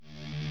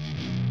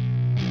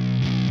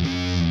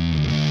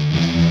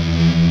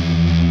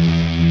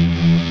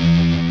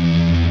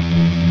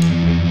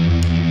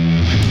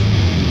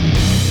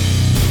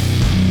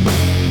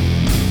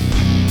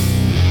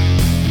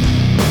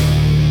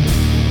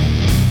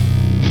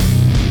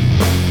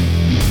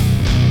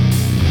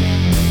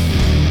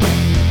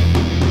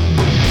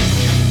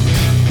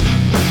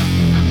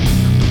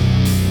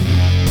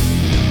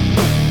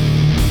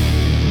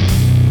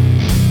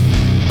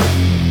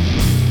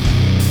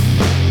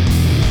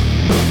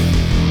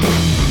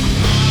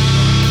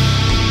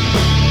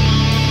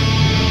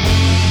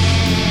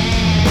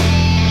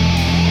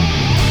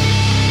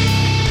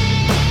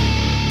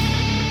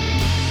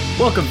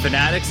Welcome,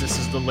 fanatics. This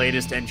is the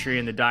latest entry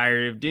in the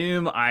Diary of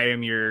Doom. I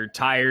am your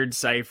tired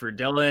Cypher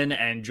Dylan,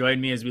 and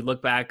join me as we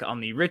look back on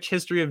the rich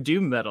history of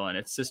doom metal and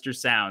its sister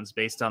sounds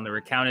based on the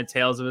recounted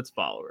tales of its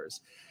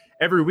followers.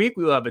 Every week,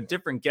 we will have a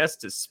different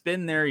guest to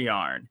spin their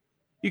yarn.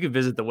 You can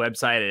visit the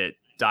website at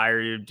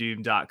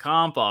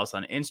diaryofdoom.com, follow us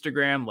on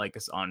Instagram, like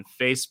us on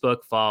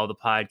Facebook, follow the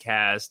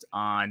podcast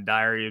on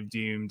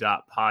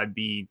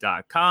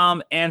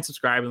diaryofdoom.podbean.com, and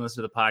subscribe and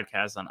listen to the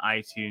podcast on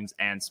iTunes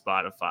and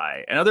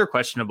Spotify. And other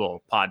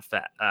questionable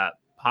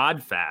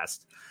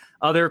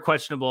other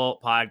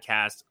questionable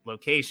podcast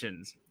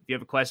locations. If you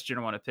have a question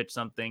or want to pitch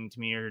something to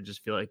me, or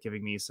just feel like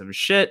giving me some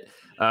shit,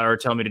 or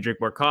tell me to drink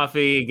more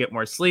coffee, get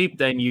more sleep,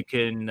 then you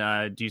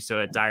can do so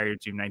at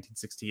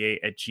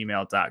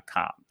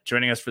diaryofdoom1968@gmail.com.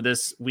 Joining us for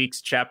this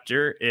week's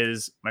chapter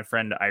is my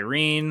friend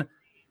Irene,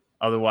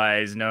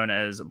 otherwise known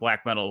as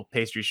Black Metal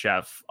Pastry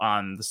Chef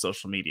on the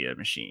social media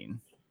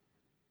machine.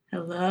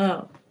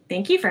 Hello.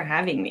 Thank you for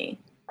having me.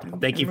 I'm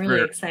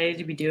really excited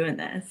to be doing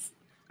this.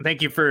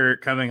 Thank you for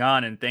coming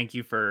on, and thank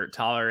you for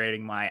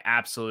tolerating my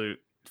absolute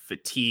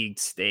fatigued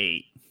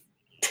state.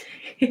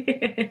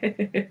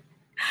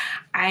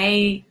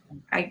 I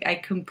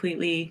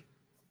completely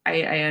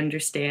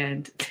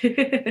understand.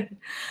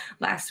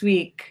 Last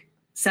week,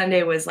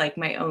 Sunday was like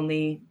my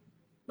only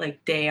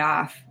day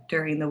off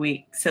during the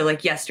week. So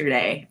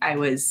yesterday, I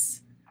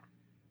was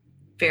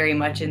very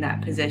much in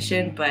that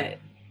position, but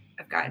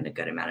I've gotten a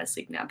good amount of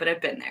sleep now, but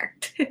I've been there.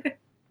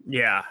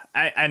 Yeah.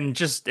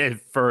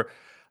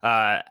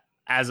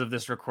 As of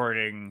this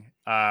recording,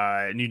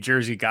 New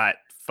Jersey got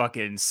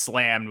fucking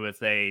slammed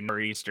with a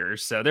nor'easter.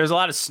 So there's a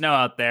lot of snow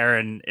out there,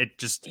 and it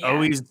just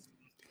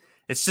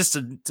it's just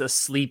a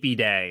sleepy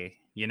day,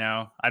 you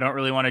know? I don't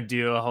really want to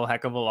do a whole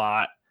heck of a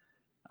lot.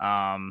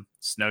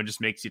 Snow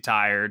just makes you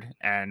tired,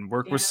 and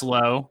work was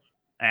slow,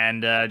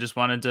 and just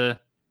wanted to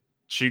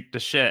shoot the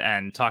shit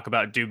and talk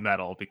about doom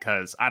metal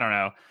because I don't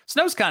know.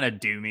 Snow's kind of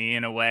doomy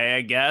in a way,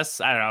 I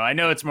guess. I don't know. I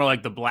know it's more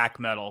like the black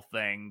metal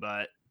thing,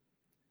 but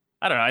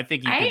I don't know. I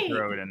think you could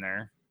throw it in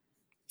there.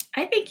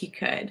 I think you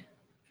could,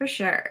 for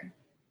sure.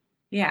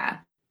 Yeah.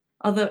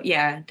 Although,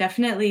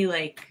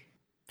 definitely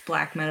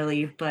black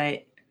metal-y,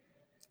 but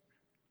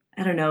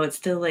I don't know. It's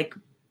still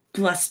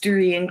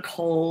blustery and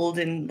cold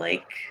and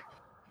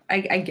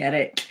I get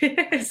it.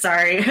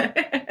 Sorry.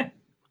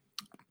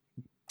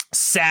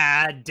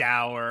 Sad,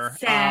 dour.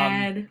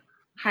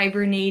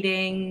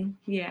 Hibernating.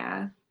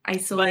 Yeah.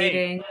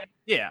 Isolating.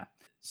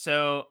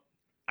 So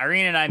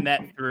Irene and I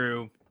met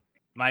through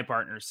my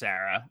partner,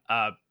 Sarah,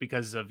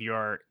 because of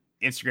your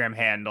Instagram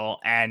handle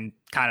and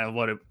kind of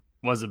what it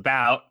was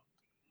about.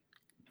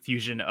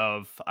 Fusion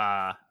of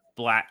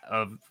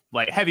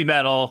heavy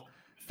metal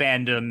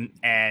fandom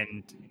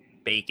and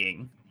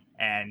baking.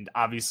 And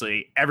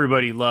obviously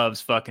everybody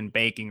loves fucking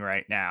baking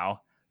right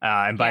now.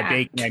 And by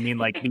baking, I mean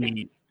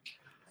the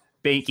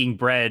baking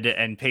bread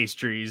and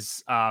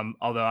pastries.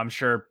 Although I'm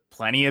sure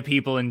plenty of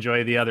people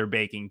enjoy the other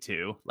baking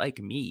too, like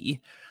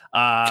me.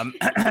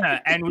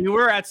 And we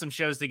were at some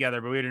shows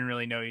together, but we didn't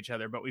really know each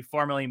other. But we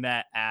formally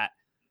met at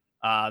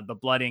the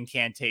Blood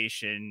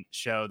Incantation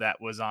show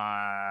that was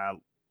on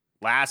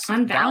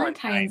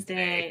Valentine's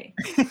Day.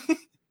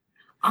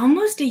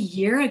 Almost a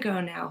year ago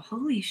now.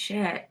 Holy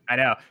shit. I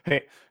know.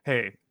 Hey,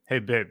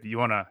 babe, you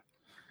wanna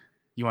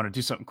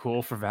do something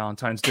cool for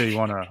Valentine's Day? You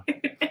wanna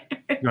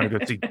go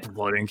see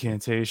Blood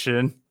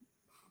Incantation?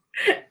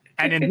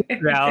 And in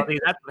reality,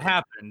 that's what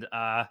happened.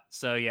 But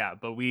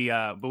we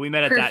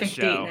met at that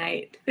show.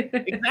 Perfect date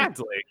night.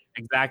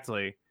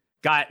 Exactly.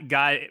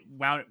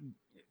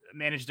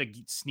 Managed to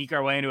sneak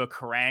our way into a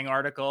Kerrang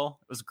article.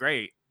 It was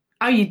great.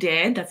 Oh, you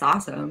did? That's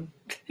awesome.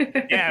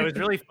 Yeah, it was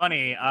really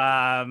funny.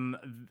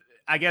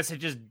 I guess it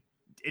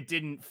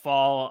didn't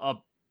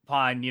fall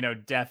upon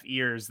deaf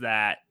ears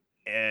that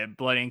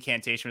Blood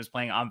Incantation was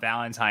playing on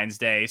Valentine's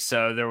Day.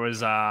 So there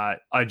was a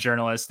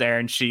journalist there,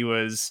 and she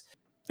was.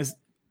 Is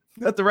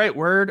that the right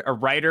word? A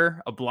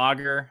writer, a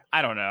blogger?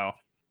 I don't know.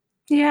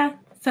 Yeah,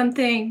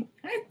 something.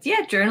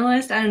 Yeah,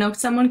 journalist. I don't know.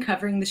 Someone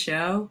covering the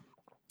show.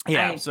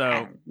 Yeah,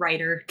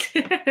 writer.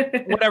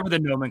 Whatever the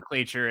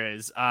nomenclature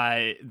is.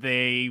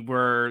 They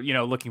were,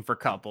 looking for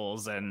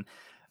couples, and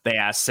they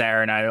asked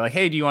Sarah and I, they're like,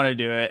 hey, do you want to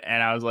do it?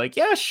 And I was like,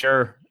 yeah,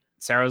 sure.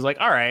 Sarah was like,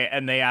 all right.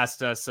 And they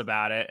asked us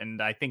about it.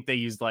 And I think they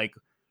used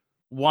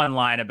one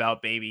line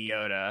about Baby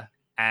Yoda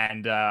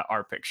and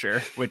our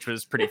picture, which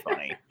was pretty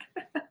funny.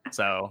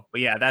 So, but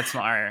yeah, that's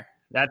our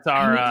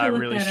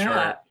really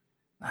short.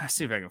 Let's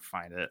see if I can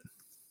find it.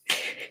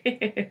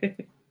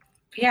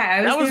 Yeah,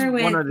 I was there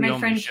with my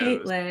friend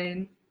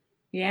Caitlin.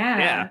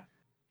 Yeah.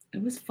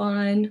 It was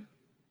fun.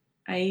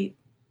 I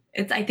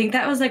think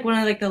that was one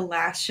of the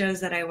last shows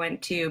that I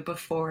went to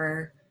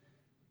before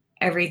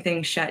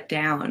everything shut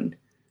down.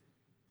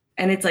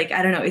 And it's I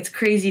don't know, it's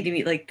crazy to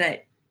me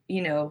that,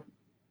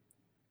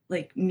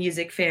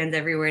 music fans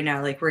everywhere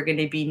now, we're going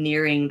to be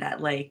nearing that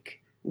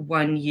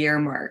 1 year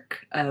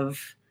mark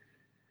of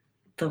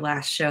the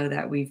last show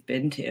that we've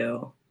been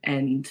to.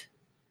 And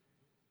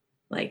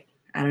I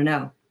don't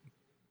know.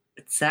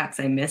 It sucks.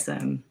 I miss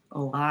him. a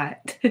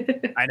lot.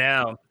 I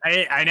know.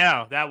 I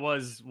know. That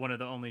was one of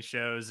the only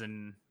shows,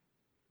 and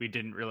we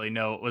didn't really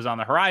know it was on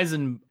the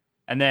horizon.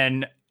 And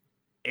then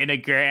in a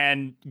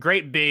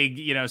great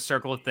big,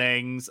 circle of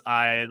things,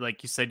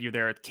 like you said, you're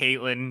there with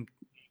Caitlin.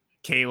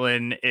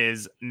 Caitlin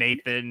is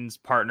Nathan's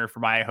partner for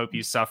My I Hope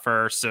You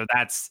Suffer. So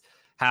that's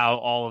how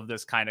all of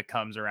this kind of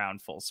comes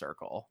around full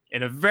circle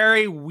in a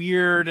very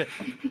weird,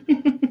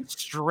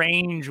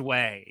 strange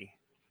way,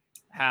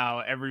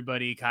 how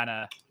everybody kind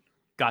of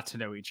got to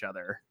know each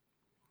other.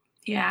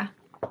 Yeah.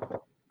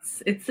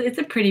 It's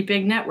a pretty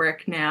big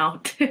network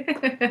now.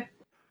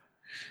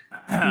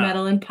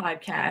 Metal and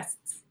podcasts.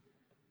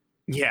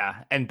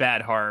 Yeah, and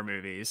bad horror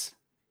movies.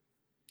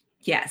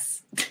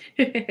 Yes.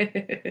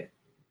 Bad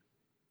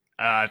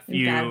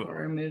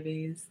horror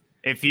movies.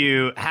 If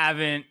you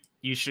haven't,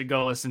 you should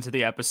go listen to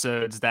the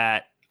episodes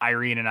that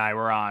Irene and I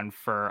were on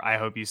for I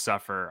Hope You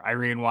Suffer.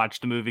 Irene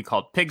watched a movie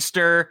called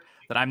Pigster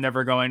that I'm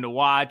never going to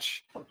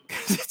watch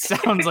because it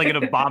sounds like an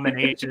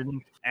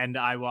abomination. And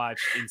I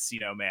watched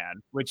Encino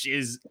Man, which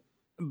is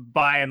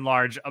by and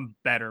large a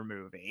better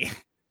movie.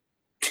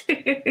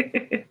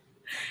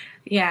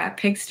 Yeah,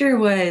 Pigster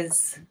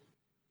was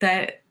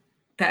that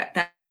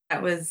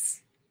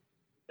was,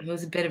 it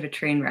was a bit of a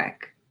train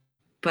wreck,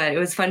 but it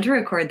was fun to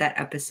record that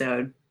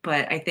episode.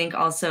 But I think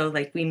also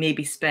like we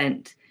maybe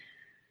spent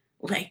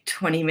like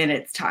 20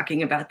 minutes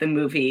talking about the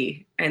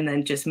movie and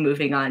then just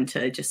moving on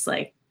to just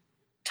like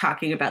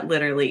talking about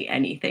literally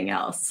anything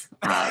else.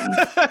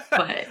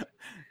 But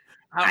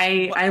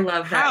I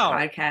love that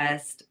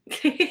podcast.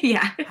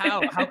 Yeah.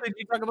 How could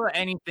you talk about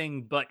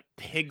anything but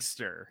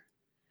Pigster?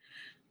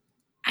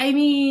 I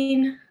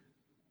mean,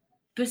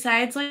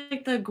 besides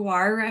like the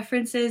Gwar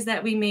references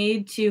that we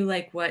made to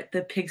like what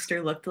the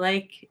Pigster looked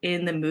like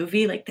in the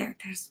movie, like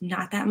there's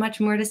not that much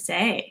more to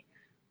say.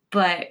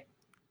 But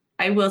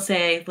I will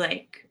say,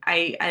 like,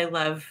 I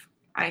love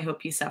I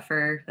Hope You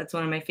Suffer. That's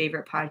one of my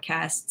favorite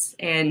podcasts.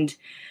 And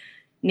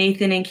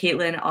Nathan and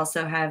Caitlin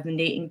also have the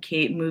Nate and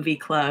Kate Movie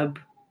Club,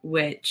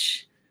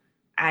 which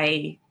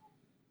I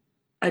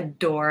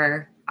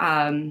adore.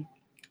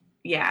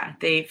 Yeah,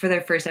 they, for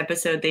their first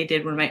episode, they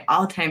did one of my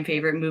all-time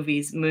favorite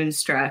movies,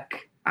 Moonstruck,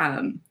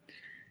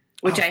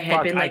 which I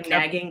had been like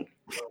nagging.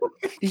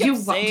 Did you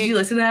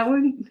listen to that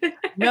one?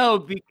 No,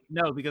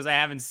 because I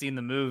haven't seen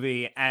the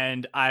movie,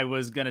 and I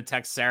was gonna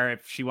text Sarah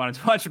if she wanted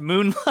to watch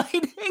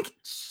Moonlighting.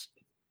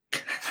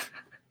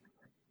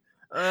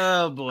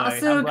 Oh boy!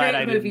 Also a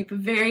great movie, but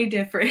very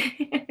different.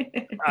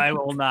 I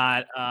will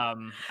not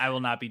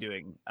be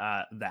doing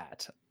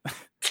that.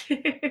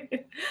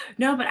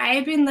 No, but I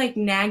have been like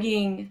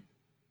nagging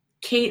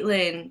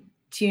Caitlin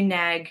to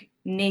nag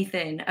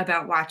Nathan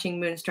about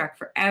watching Moonstruck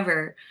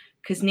forever,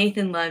 because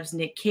Nathan loves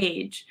Nick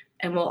Cage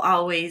and will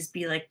always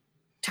be like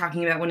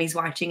talking about when he's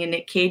watching a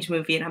Nick Cage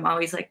movie, and I'm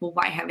always like, well,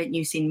 why haven't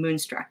you seen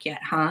Moonstruck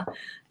yet, huh?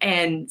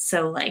 And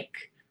so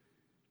like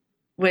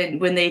when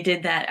they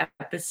did that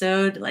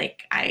episode,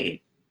 like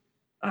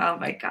oh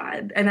my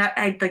God. And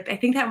I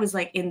think that was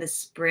like in the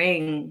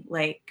spring,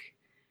 like,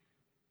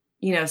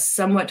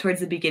 somewhat towards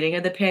the beginning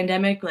of the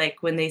pandemic,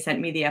 like when they sent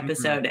me the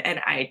episode, and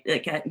I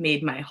like it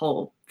made my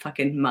whole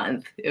fucking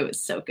month. It was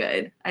so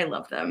good. I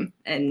love them.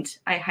 And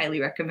I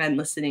highly recommend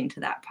listening to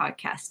that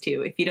podcast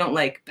too, if you don't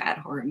like bad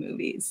horror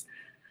movies.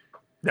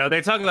 No,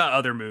 they talk about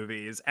other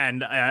movies,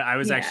 and I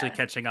was actually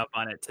catching up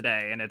on it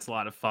today, and it's a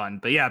lot of fun.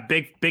 But yeah,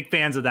 big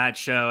fans of that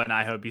show, and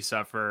I Hope You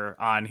Suffer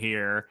on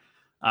here.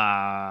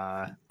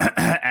 And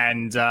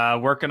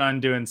working on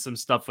doing some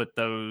stuff with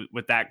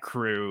that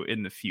crew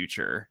in the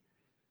future.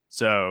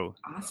 So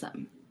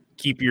awesome.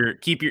 Keep your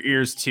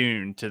ears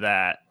tuned to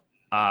that.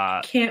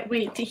 Can't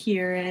wait to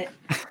hear it.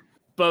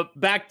 But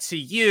back to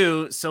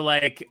you. So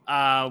like,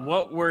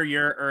 what were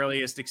your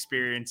earliest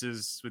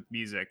experiences with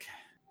music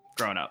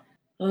growing up?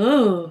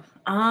 Oh,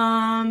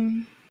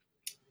 I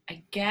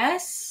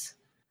guess,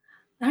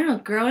 I don't know.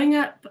 Growing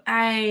up,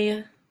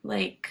 I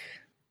like,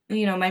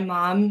 my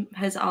mom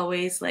has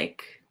always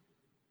like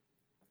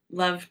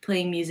loved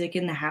playing music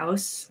in the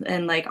house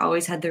and like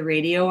always had the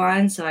radio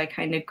on. So I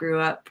kind of grew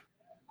up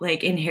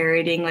like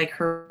inheriting like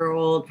her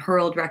old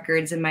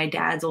records and my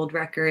dad's old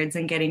records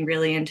and getting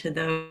really into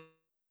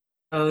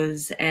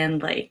those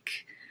and like,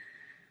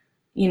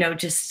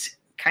 just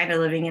kind of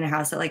living in a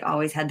house that like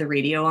always had the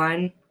radio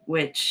on,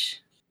 which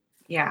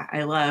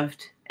I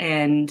loved.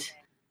 And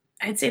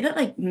I'd say that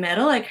like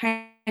metal, I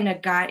kind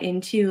of got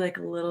into like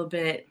a little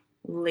bit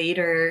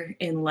later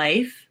in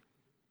life.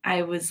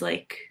 I was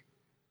like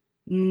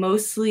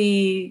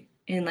mostly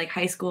in like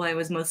high school, I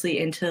was mostly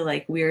into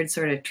like weird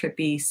sort of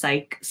trippy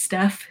psych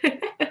stuff.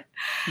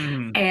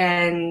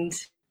 And,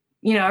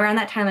 around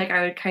that time, like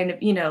I would kind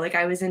of, like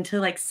I was into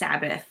like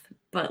Sabbath,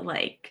 but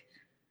like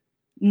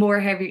more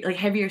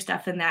heavier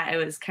stuff than that. I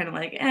was kind of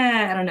like,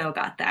 I don't know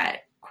about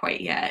that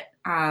quite yet.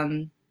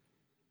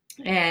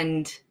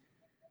 And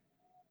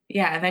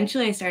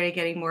eventually I started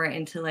getting more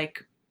into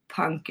like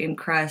punk and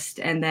crust,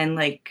 and then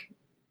like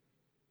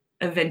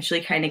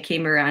eventually kind of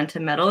came around to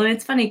metal. And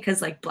it's funny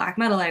because like black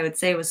metal, I would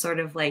say, was sort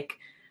of like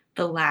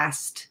the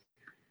last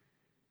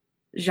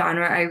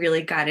genre I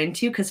really got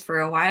into, because for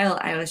a while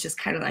I was just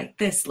kind of like,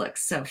 this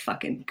looks so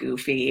fucking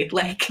goofy.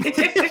 Like,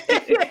 Hey,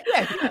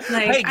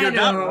 I you're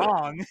not don't.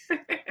 wrong.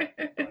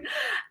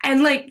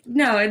 And like,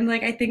 no, and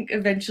like I think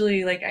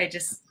eventually like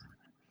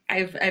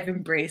I've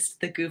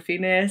embraced the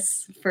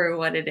goofiness for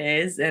what it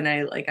is, and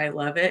I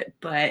love it.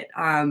 But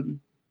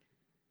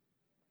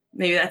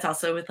maybe that's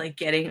also with like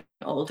getting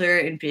older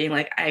and being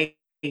like, I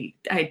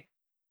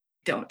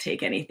don't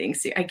take anything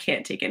I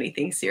can't take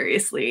anything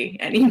seriously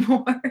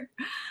anymore.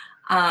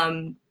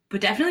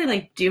 But definitely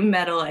like doom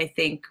metal, I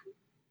think,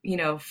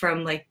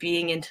 from like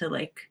being into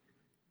like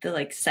the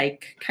like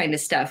psych kind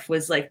of stuff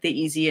was like the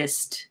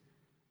easiest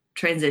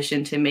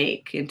transition to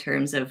make in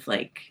terms of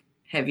like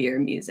heavier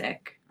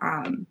music.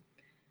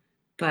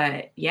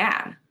 But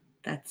yeah,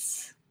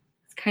 that's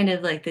kind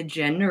of like the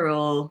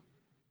general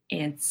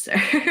answer.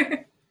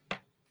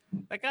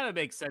 That kind of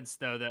makes sense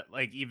though, that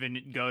like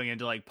even going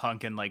into like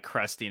punk and like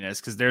crustiness,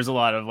 because there's a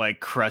lot of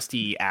like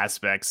crusty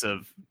aspects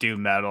of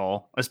doom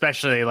metal,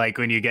 especially like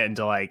when you get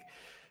into like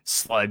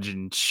sludge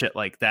and shit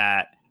like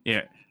that.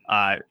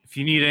 If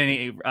you need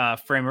any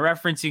frame of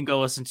reference, you can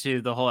go listen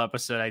to the whole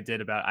episode I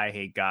did about I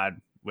Hate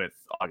God with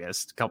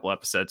August, a couple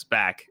episodes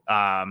back.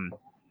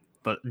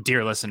 But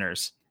dear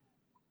listeners,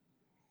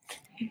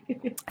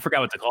 I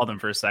forgot what to call them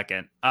for a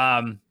second.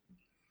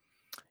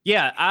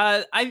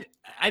 Yeah,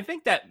 I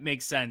think that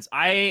makes sense.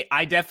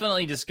 I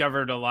definitely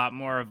discovered a lot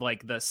more of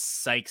like the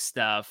psych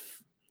stuff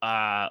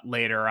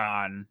later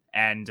on,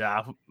 and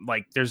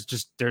like there's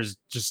just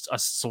a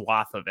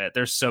swath of it.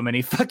 There's so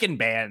many fucking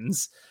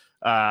bands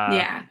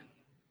Yeah.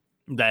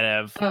 that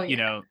have Oh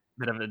yeah.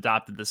 that have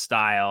adopted the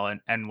style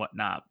and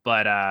whatnot.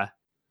 But I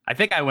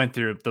think I went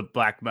through the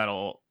black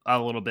metal a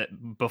little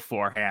bit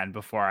beforehand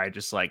before I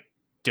just like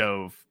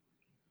dove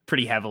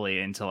pretty heavily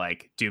into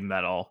like doom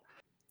metal.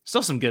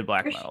 Still some good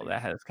black For metal sure.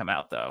 that has come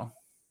out though.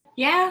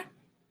 Yeah.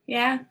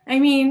 Yeah. I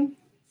mean,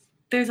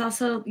 there's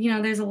also,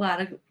 there's a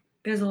lot of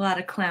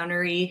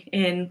clownery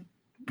in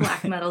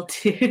black metal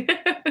too.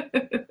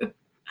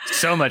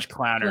 So much But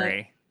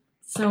clownery.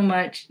 so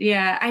much.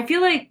 Yeah. I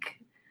feel like,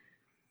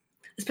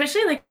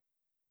 especially like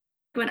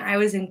when I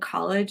was in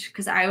college,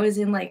 because I was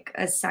in like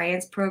a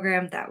science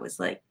program that was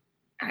like,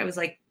 I was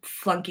like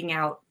flunking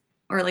out,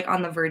 or like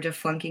on the verge of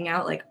flunking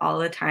out like all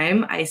the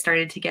time. I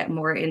started to get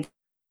more into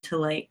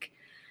like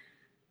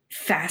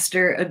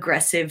faster,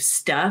 aggressive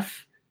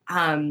stuff.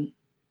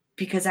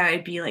 Because I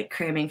would be like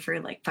cramming for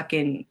like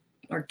fucking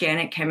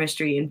organic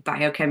chemistry and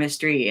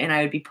biochemistry, and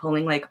I would be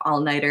pulling like all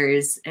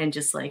nighters and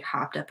just like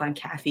hopped up on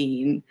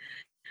caffeine,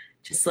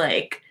 just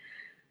like,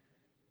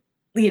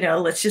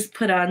 let's just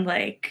put on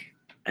like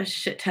a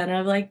shit ton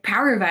of like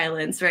power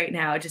violence right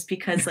now, just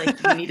because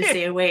like you need to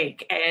stay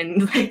awake,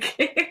 and like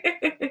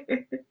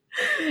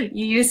you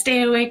need to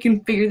stay awake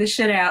and figure the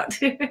shit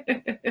out.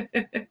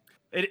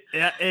 It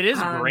is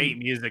great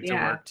music to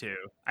Yeah. work to.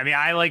 I mean,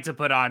 I like to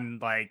put on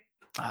like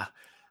fuck,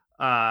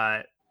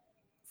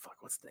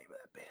 what's the name of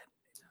that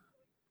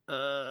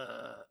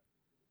band?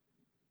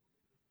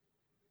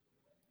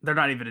 They're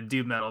not even a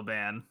doom metal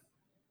band.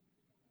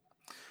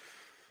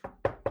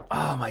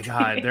 Oh my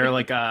god, they're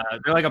like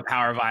a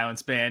power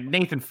violence band.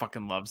 Nathan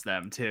fucking loves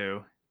them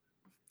too.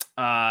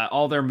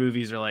 All their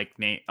movies are like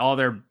all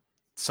their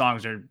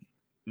songs are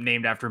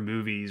named after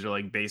movies or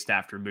like based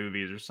after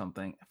movies or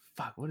something.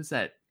 Fuck, what is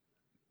that?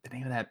 The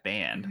name of that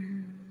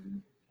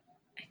band?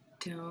 I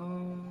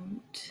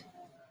don't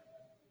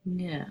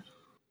know.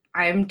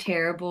 I'm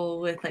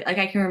terrible with like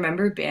I can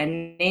remember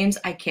band names.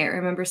 I can't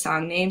remember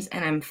song names,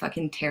 and I'm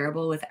fucking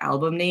terrible with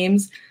album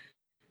names.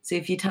 So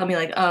if you tell me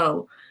like,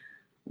 oh,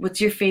 what's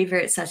your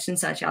favorite such and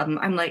such album?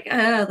 I'm like,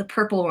 the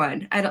purple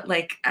one. I don't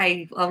like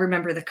I'll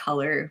remember the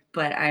color,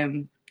 but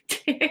I'm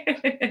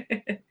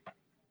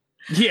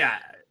Yeah,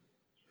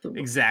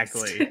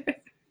 exactly.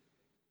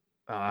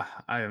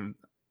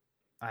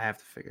 I have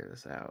to figure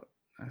this out.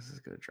 This is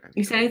gonna drive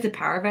me You said it's a crazy.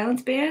 power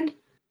violence band?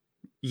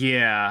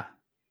 Yeah.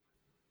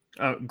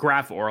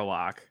 Graf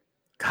Orlock.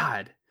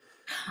 God.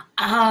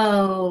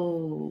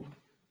 Oh,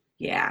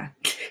 yeah.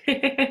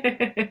 Yeah,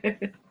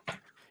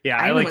 I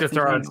I haven't like to listened to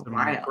throw them out in a some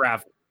while.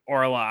 Graf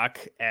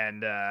Orlock,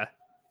 and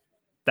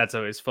that's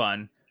always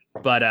fun.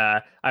 But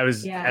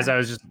as Yeah. I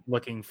was just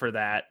looking for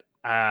that,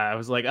 I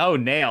was like, oh,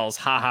 Nails.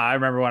 Haha. I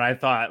remember when I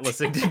thought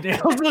listening to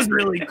Nails was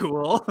really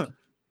cool.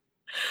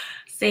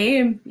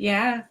 Same.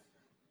 Yeah.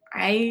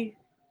 I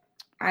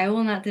I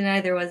will not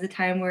deny there was a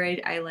time where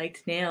I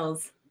liked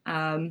Nails.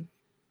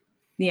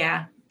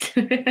 Yeah.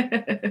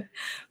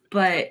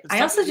 But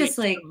I also just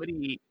like,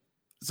 Somebody.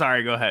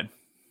 Sorry, go ahead.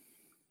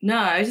 no,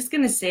 I was just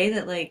gonna say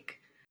that like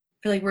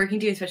for like working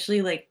too,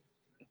 especially like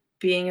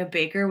being a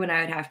baker when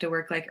I would have to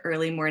work like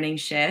early morning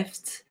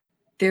shifts,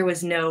 there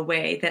was no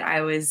way that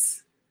I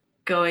was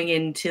going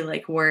into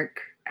like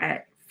work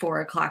at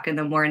 4 o'clock in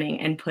the morning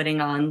and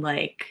putting on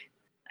like,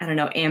 I don't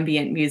know,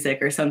 ambient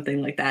music or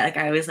something like that. Like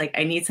I was like,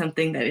 I need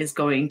something that is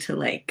going to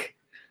like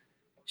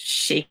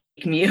shake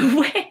me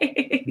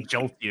away.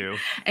 Jolt you.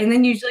 And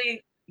then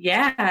usually,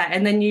 yeah.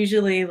 And then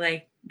usually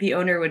like the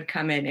owner would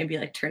come in and be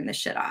like, turn this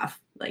shit off.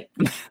 Like,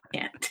 we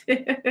can't.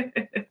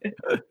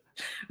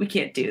 We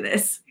can't do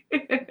this.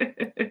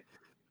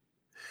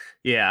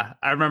 Yeah,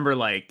 I remember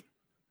like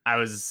I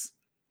was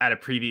at a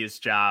previous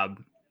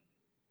job.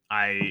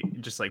 I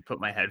just like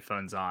put my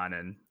headphones on,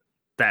 and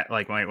that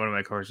like one of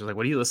my coworkers was like,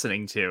 "What are you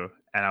listening to?"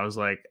 And I was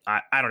like,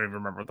 I don't even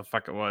remember what the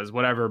fuck it was,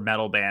 whatever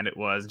metal band it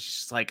was. And she's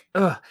just like,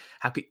 "Ugh,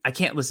 I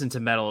can't listen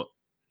to metal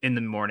in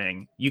the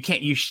morning. You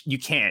can't. You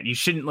can't. You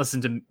shouldn't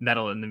listen to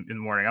metal in the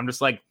morning." I'm just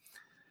like,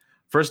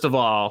 first of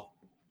all,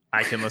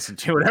 I can listen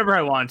to whatever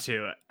I want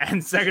to,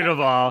 and second of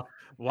all,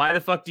 why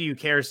the fuck do you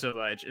care so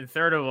much? And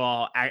third of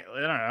all, I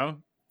don't know,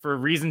 for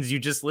reasons you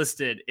just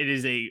listed, it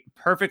is a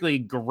perfectly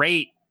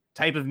great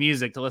type of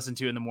music to listen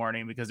to in the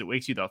morning because it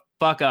wakes you the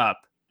fuck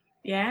up.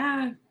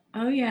 Yeah.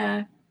 Oh,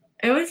 yeah.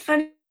 It was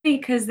funny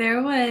because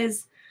I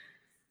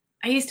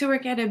used to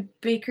work at a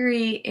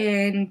bakery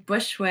in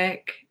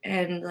Bushwick,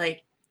 and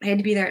like I had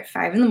to be there at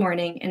 5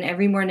 a.m, and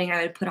every morning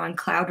I would put on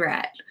Cloud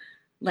Rat.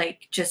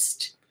 Like,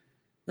 just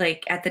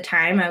like at the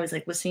time I was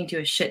like listening to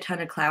a shit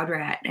ton of Cloud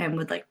Rat and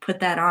would like put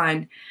that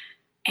on,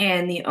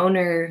 and the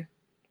owner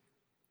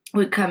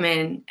would come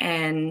in,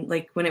 and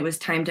like when it was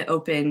time to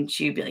open,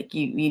 she'd be like,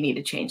 you need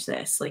to change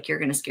this, like you're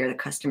gonna scare the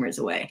customers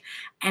away.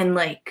 And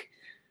like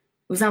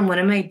it was on one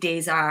of my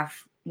days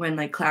off when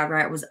like Cloud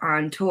Rat was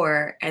on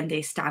tour, and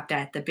they stopped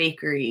at the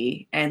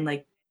bakery and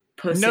like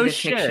posted No a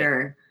shit.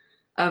 picture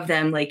of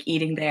them like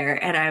eating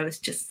there, and I was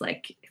just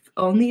like, if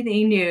only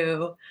they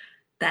knew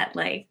that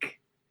like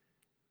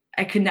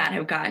I could not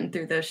have gotten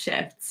through those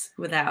shifts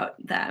without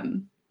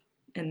them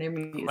and their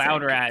music.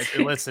 Cloud Rat, if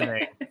you're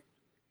listening. Yeah,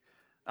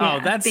 Oh,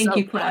 that's thank so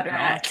you, Cloud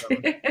Rat.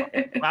 awesome.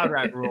 Cloud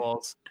Rat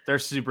rules. They're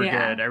super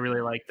Yeah. good. I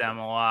really like them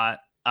a lot.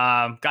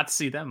 Got to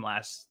see them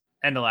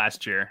end of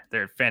last year.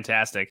 They're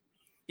fantastic.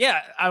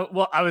 Yeah, I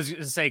was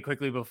going to say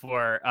quickly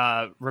before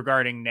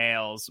regarding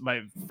nails.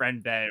 My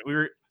friend Ben, we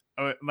were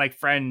like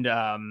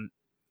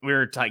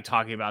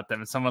talking about them,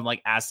 and someone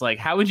like asked like,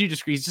 how would you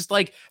describe? He's just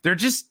like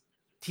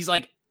he's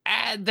like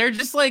they're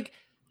just like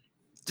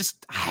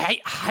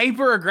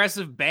hyper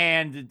aggressive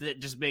band that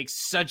just makes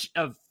such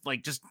a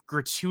like just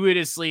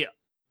gratuitously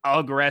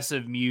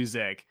aggressive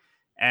music.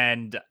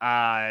 And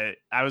I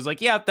was like,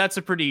 yeah, that's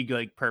a pretty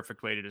like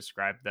perfect way to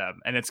describe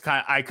them. And it's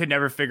I could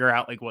never figure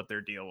out like what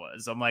their deal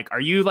was. I'm like, are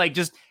you like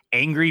just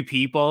angry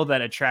people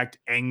that attract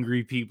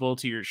angry people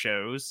to your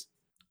shows?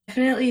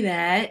 Definitely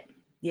that.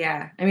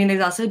 Yeah. I mean,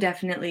 there's also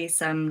definitely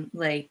some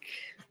like,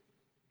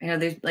 I know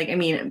there's like, I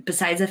mean,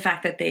 besides the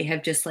fact that they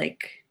have just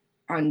like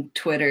on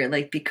Twitter,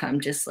 like become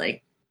just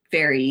like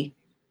very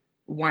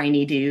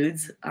whiny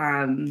dudes,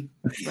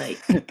 like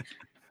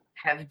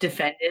have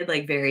defended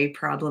like very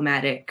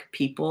problematic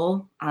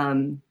people.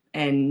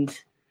 And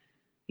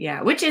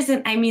yeah, which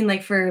isn't, I mean,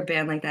 like for a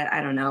band like that,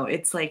 I don't know.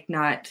 It's like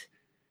not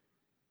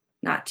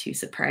too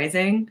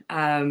surprising.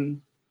 Like,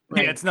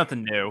 yeah, it's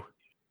nothing new.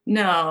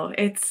 No,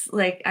 it's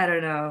like, I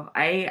don't know.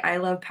 I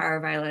love Power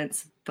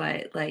Violence,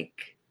 but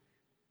like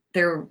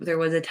there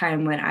was a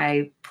time when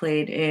I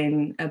played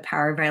in a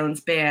Power Violence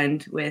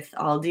band with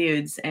all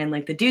dudes, and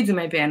like the dudes in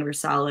my band were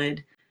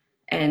solid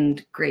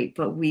and great,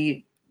 but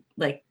we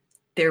like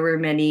there were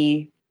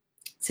many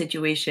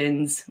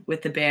situations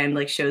with the band,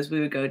 like shows we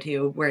would go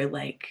to where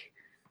like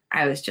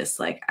I was just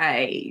like,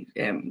 I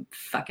am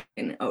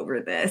fucking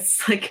over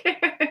this. Like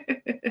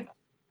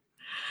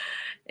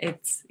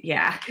it's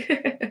yeah.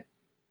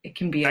 It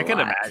can be a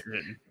lot.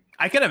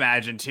 I could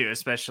imagine too,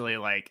 especially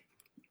like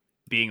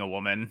being a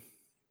woman,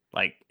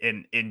 like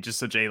in just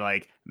such a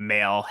like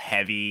male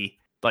heavy,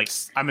 like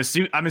I'm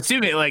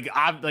assuming like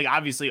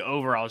obviously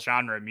overall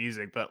genre of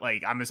music, but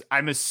like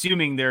I'm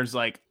assuming there's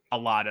like a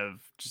lot of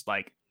just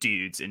like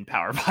dudes in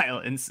Power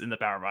Violence in the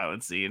Power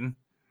Violence scene.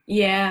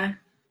 Yeah,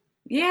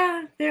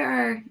 there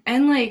are.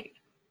 And like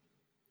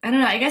I don't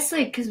know, I guess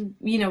like because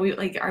we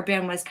like our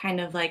band was kind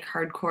of like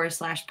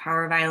hardcore /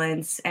 Power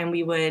Violence, and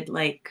we would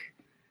like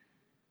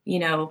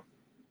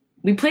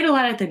we played a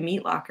lot at the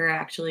Meat Locker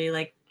actually.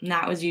 Like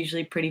that was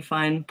usually pretty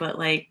fun, but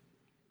like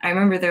I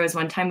remember there was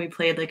one time we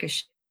played like a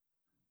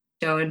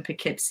show in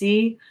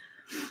Poughkeepsie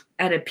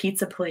at a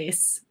pizza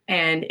place,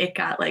 and it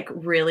got like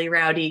really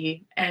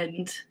rowdy.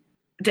 And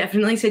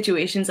definitely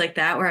situations like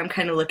that where I'm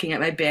kind of looking at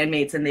my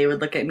bandmates and they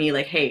would look at me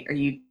like, hey, are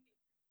you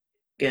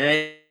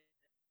good?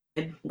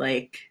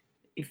 Like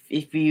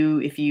if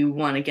you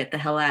want to get the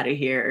hell out of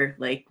here,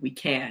 like we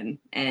can.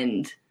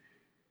 And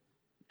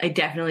I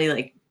definitely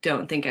like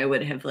don't think I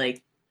would have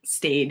like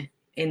stayed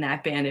in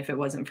that band if it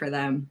wasn't for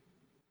them.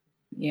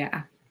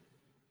 Yeah.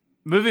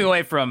 Moving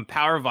away from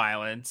Power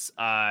Violence,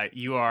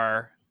 you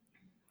are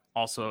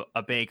also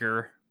a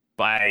baker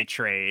by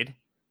trade,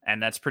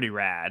 and that's pretty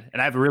rad.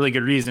 And I have a really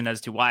good reason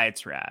as to why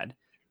it's rad.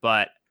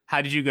 But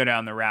how did you go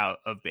down the route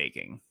of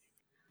baking?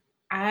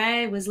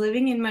 I was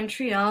living in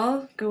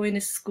Montreal, going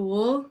to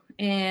school,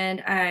 and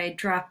I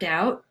dropped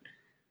out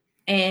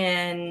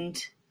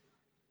and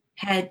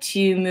had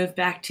to move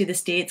back to the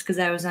States because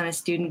I was on a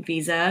student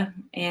visa.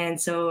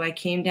 And so I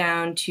came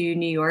down to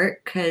New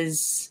York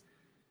because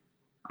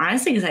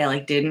honestly, because I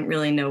like didn't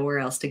really know where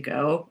else to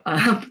go.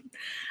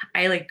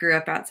 I like grew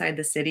up outside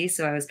the city,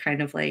 so I was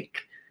kind of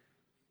like,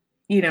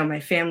 you know, my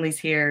family's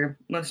here,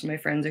 most of my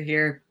friends are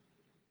here,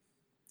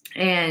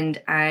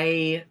 and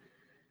I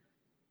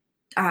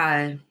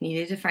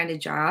needed to find a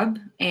job,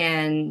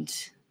 and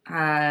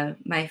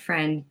my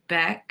friend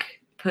Beck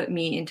put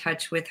me in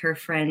touch with her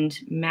friend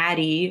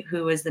Maddie,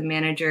 who was the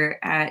manager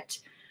at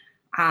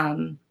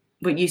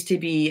what used to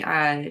be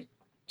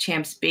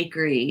Champ's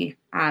Bakery,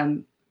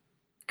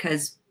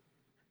 because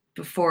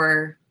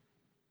before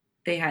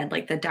they had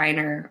like the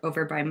diner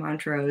over by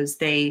Montrose,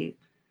 they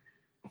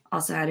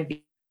also had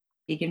a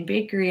vegan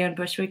bakery on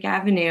Bushwick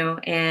Avenue.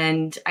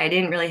 And I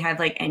didn't really have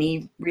like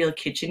any real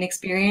kitchen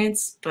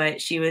experience, but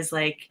she was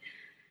like,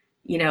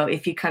 you know,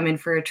 if you come in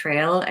for a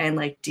trail and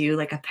like do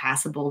like a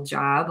passable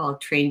job, I'll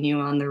train you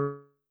on the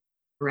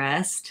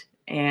rest.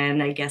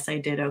 And I guess I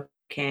did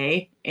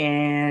okay.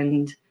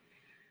 And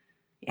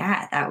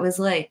yeah, that was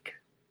like,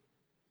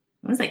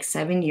 it was like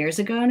 7 years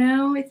ago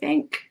now, I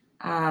think.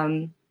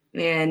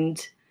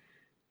 And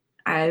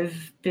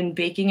I've been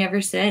baking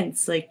ever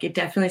since. Like it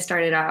definitely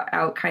started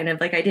out kind of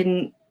like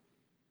I'm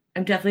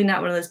definitely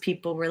not one of those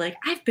people where like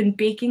I've been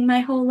baking my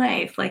whole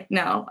life. Like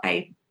no,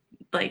 I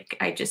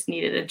just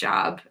needed a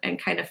job and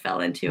kind of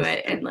fell into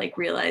it and like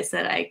realized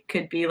that I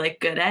could be like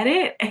good at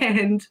it.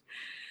 And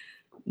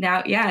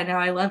now, yeah, now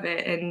I love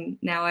it. And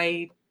now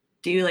I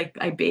do like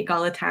I bake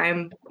all the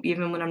time,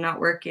 even when I'm not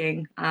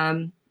working.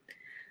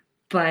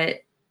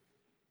 But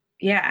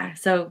yeah,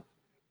 so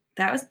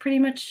that was pretty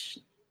much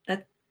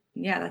that.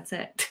 Yeah, that's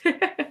it.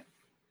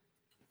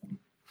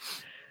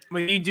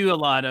 When you do a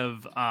lot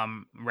of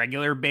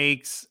regular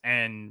bakes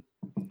and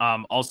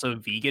also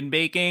vegan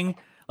baking,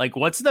 like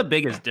what's the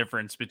biggest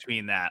difference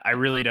between that? I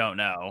really don't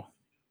know.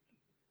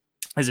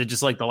 Is it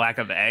just like the lack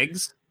of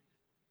eggs?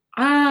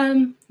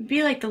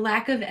 Be like the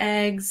lack of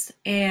eggs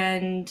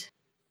and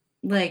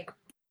like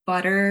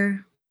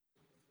butter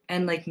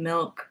and like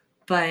milk,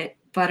 but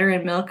butter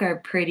and milk are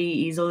pretty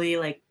easily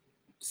like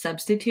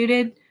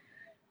substituted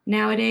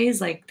nowadays.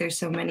 Like there's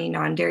so many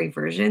non-dairy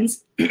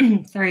versions.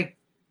 Sorry.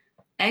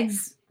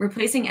 Eggs,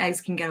 replacing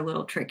eggs can get a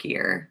little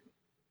trickier.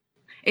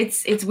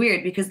 It's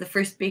weird because the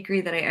first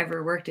bakery that I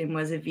ever worked in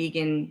was a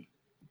vegan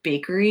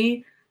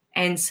bakery,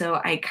 and so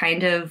I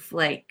kind of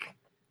like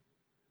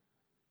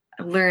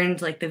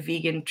learned like the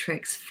vegan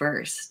tricks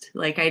first.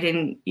 Like I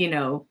didn't, you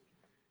know,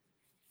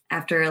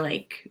 after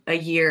like a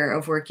year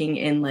of working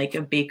in like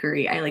a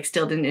bakery, I like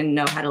still didn't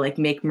know how to like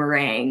make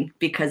meringue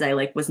because I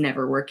like was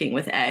never working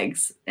with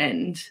eggs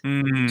and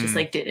just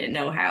like didn't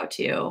know how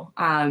to.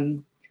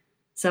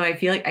 So I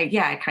feel like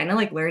I kind of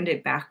like learned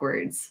it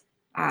backwards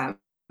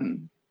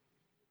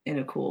in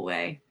a cool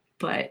way.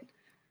 But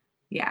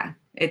yeah,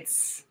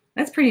 that's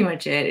pretty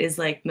much it is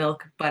like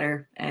milk,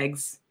 butter,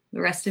 eggs.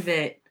 The rest of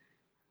it,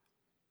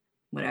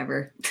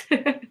 whatever.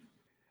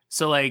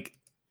 So like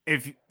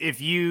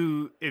if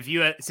you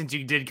since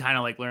you did kind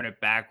of like learn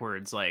it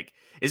backwards, like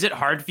is it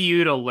hard for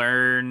you to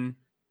learn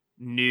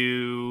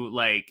new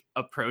like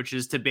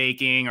approaches to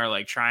baking or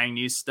like trying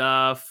new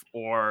stuff,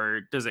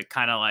 or does it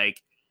kind of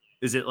like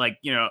is it like,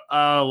 you know,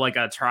 oh, like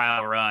a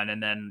trial run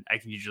and then I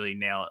can usually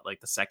nail it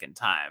like the second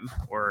time,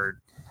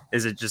 or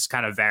is it just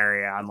kind of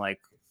vary on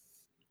like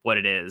what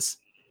it is?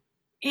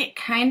 It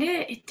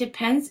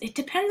depends. It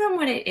depends on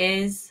what it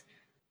is.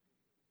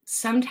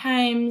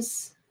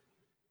 Sometimes,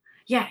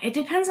 yeah, it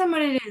depends on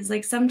what it is.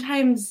 Like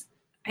sometimes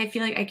I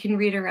feel like I can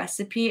read a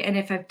recipe, and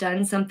if I've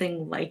done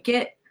something like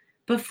it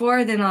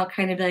before, then I'll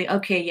kind of be like,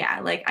 okay, yeah,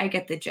 like I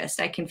get the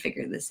gist. I can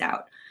figure this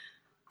out.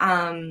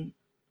 Um,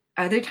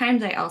 Other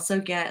times I also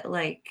get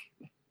like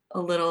a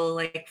little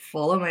like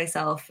full of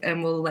myself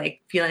and will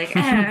like be like,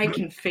 I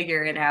can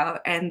figure it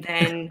out. And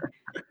then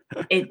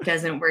it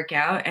doesn't work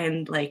out.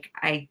 And like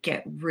I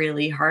get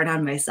really hard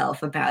on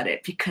myself about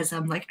it because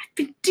I'm like, I've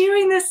been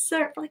doing this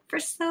for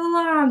so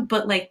long.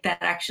 But like that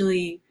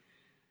actually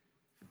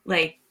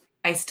like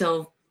I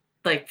still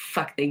like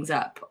fuck things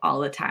up all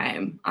the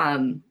time.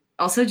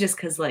 Also just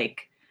because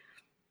like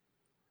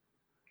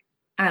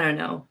I don't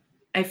know.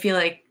 I feel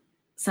like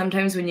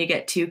sometimes when you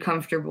get too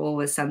comfortable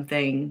with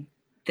something,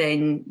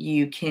 then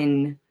you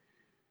can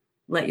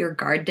let your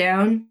guard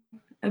down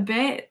a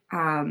bit.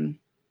 And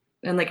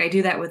like I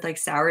do that with like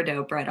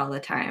sourdough bread all the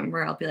time,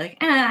 where I'll be like,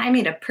 I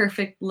made a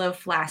perfect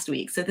loaf last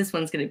week, so this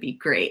one's gonna be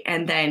great.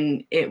 And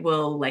then it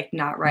will like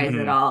not rise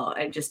at all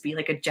and just be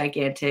like a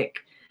gigantic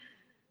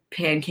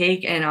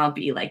pancake, and I'll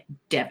be like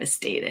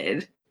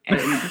devastated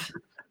and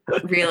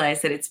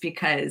realize that it's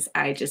because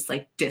I just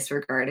like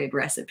disregarded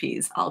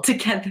recipes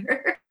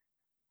altogether.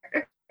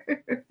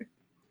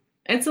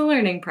 It's a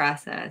learning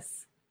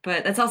process,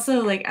 but that's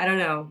also like, I don't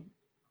know,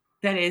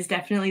 that is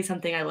definitely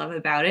something I love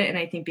about it. And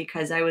I think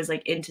because I was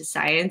like into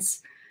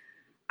science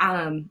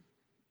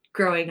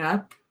growing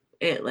up,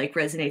 it like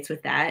resonates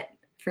with that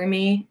for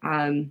me.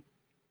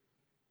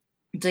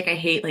 It's like I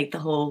hate like the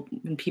whole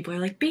when people are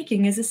like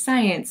baking is a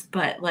science,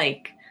 but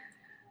like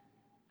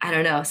I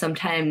don't know,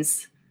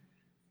 sometimes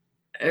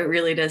it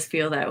really does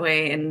feel that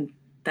way, and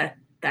that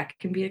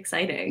can be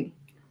exciting.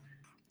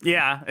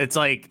 Yeah, it's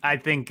like I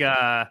think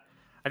it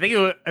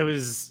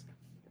was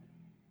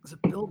was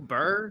it Bill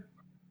Burr?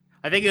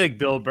 I think like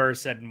Bill Burr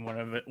said in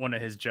one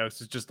of his jokes,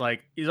 it's just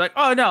like, he's like,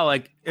 oh no,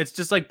 like it's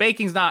just like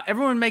baking's not,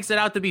 everyone makes it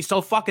out to be so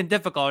fucking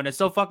difficult and it's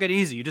so fucking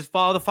easy. You just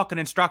follow the fucking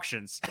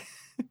instructions.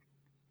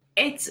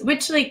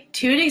 Which like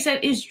to an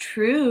extent is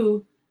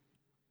true.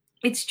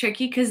 It's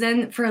tricky because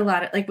then for a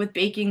lot of like with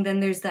baking, then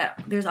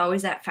there's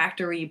always that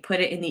factor where you put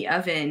it in the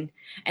oven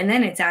and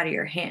then it's out of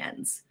your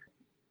hands.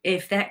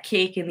 If that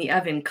cake in the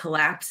oven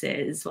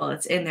collapses while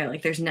it's in there,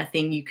 like there's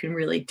nothing you can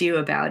really do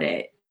about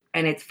it.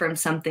 And it's from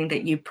something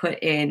that you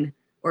put in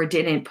or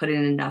didn't put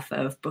in enough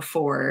of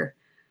before.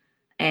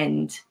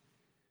 And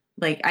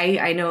like,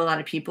 I know a lot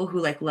of people who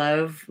like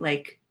love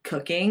like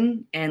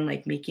cooking and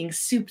like making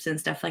soups and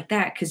stuff like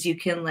that. Cause you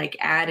can like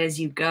add as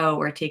you go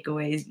or take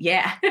away.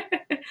 Yeah.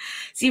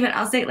 See, but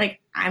I'll say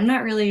like, I'm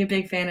not really a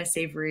big fan of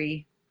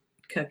savory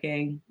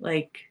cooking.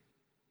 Like,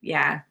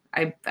 yeah,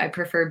 I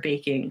prefer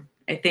baking.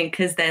 I think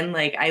because then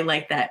like I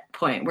like that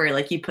point where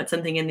like you put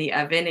something in the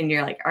oven and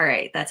you're like, all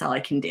right, that's all I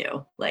can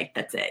do. Like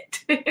that's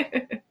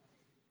it.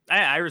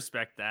 I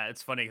respect that.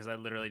 It's funny because I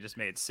literally just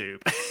made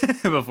soup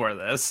before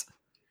this.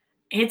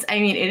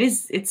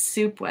 It's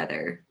soup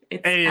weather.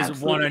 It is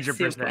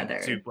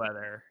 100% soup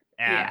weather.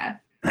 Yeah.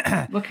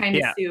 What kind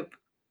of soup?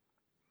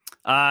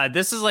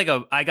 This is like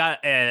I got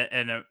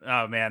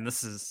oh man,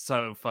 this is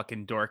so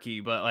fucking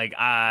dorky, but like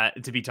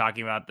to be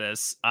talking about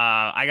this,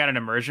 I got an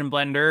immersion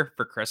blender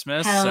for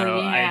Christmas. Hell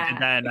so yeah. I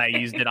did that and I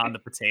used it on the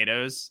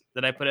potatoes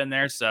that I put in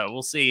there. So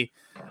we'll see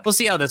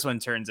how this one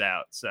turns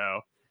out.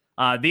 So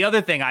the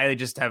other thing I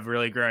just have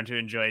really grown to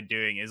enjoy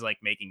doing is like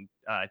making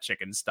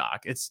chicken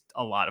stock. It's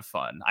a lot of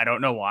fun. I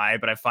don't know why,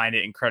 but I find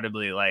it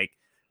incredibly like,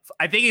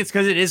 I think it's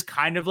because it is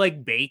kind of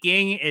like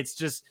baking. It's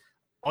just,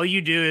 all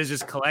you do is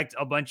just collect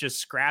a bunch of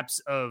scraps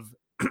of,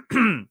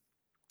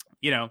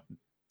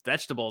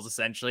 vegetables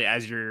essentially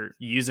as you're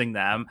using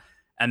them,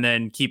 and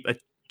then keep a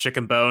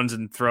chicken bones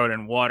and throw it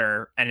in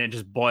water, and it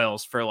just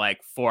boils for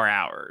like 4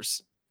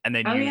 hours, and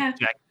then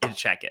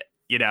check it.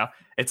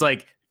 It's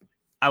like,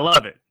 I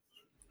love it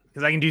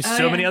because I can do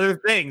many other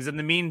things in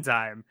the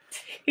meantime.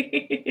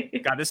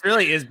 God, this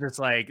really is just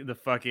like the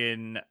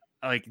fucking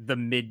like the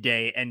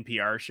midday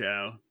NPR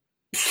show.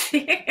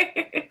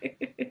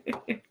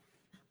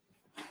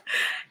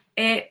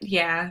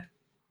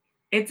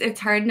 It's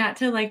hard not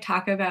to like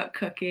talk about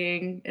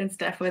cooking and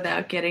stuff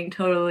without getting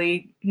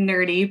totally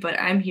nerdy, but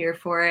I'm here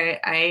for it.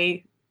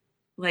 A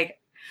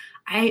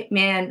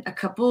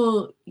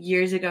couple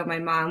years ago, my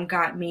mom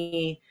got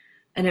me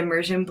an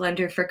immersion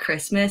blender for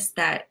Christmas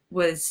that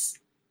looks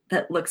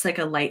like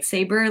a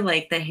lightsaber.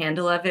 Like the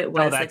handle of it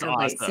was like a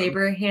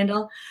lightsaber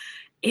handle.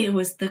 It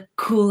was the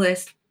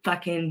coolest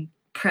fucking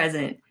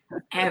present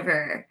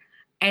ever.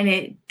 And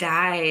it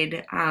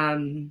died.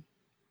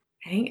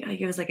 I think like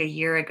it was like a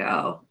year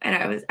ago, and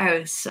I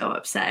was so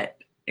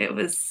upset. It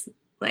was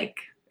like,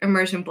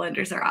 immersion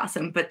blenders are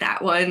awesome, but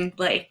that one,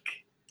 like,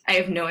 I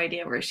have no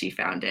idea where she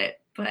found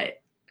it,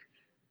 but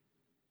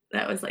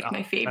that was like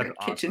my favorite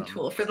kitchen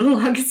tool for the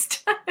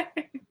longest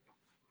time.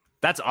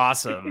 That's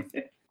awesome.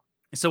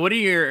 So what are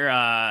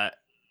your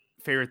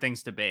favorite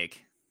things to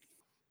bake?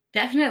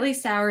 Definitely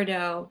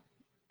sourdough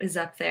is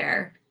up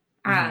there.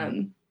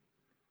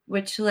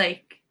 Which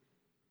like,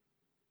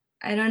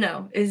 I don't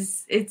know,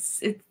 it's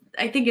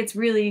I think it's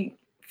really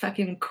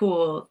fucking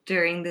cool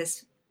during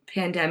this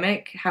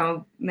pandemic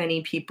how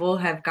many people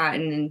have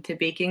gotten into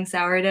baking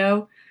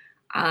sourdough.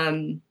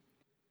 I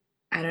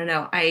don't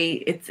know.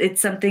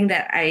 It's something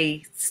that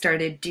I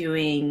started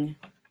doing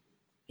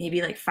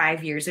maybe like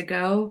 5 years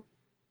ago,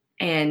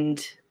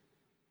 and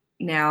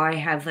now I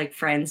have like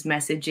friends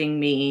messaging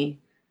me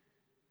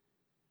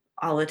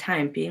all the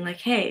time being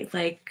like, hey,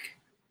 like,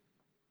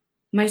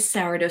 my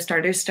sourdough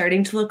starter is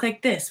starting to look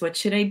like this. What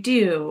should I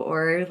do?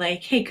 Or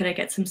like, hey, could I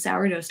get some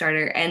sourdough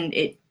starter? And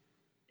it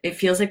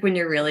feels like when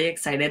you're really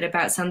excited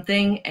about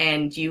something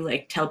and you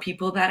like tell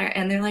people about it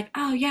and they're like,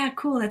 oh yeah,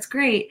 cool, that's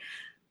great.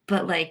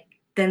 But like,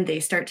 then they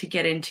start to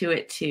get into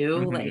it too.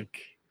 Mm-hmm. Like,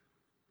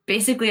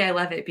 basically I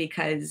love it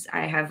because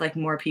I have like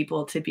more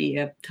people to be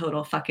a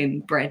total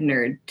fucking bread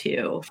nerd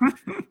too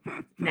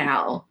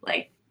now.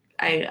 Like,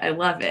 I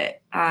love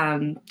it.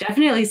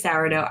 Definitely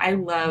sourdough. I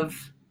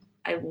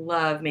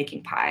love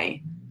making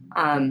pie,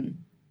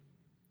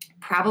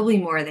 probably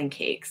more than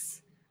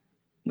cakes,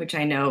 which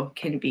I know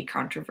can be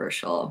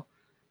controversial,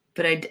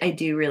 but I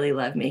do really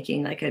love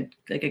making like a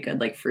good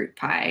like fruit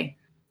pie.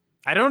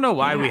 I don't know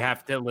why we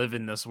have to live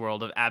in this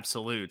world of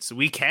absolutes.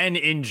 We can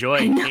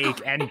enjoy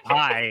cake and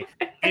pie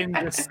in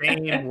the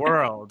same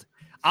world,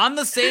 on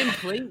the same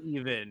plate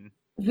even.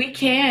 We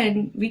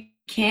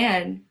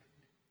can.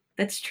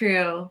 That's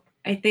true.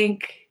 I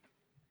think,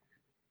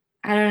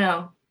 I don't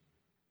know.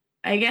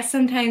 I guess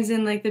sometimes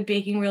in like the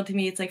baking world, to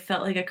me, it's like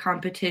felt like a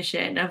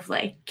competition of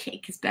like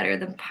cake is better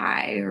than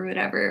pie or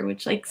whatever,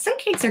 which like some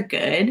cakes are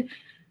good,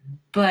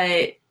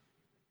 but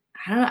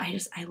I don't know.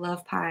 I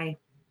love pie,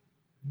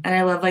 and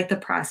I love like the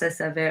process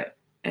of it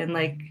and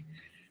like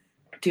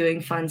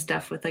doing fun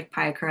stuff with like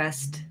pie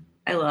crust.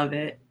 I love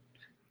it.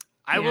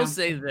 I will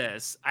say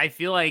this. I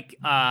feel like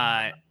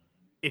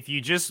if you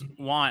just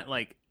want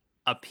like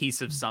a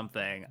piece of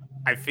something,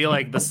 I feel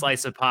like the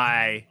slice of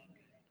pie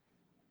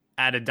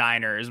at a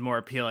diner is more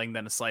appealing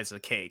than a slice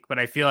of cake. But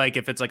I feel like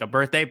if it's like a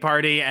birthday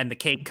party and the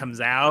cake comes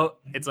out,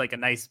 it's like a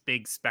nice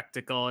big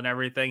spectacle and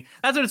everything.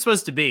 That's what it's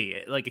supposed to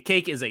be. Like a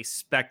cake is a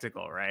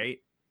spectacle, right?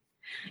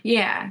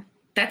 Yeah,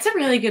 that's a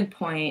really good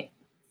point.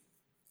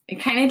 It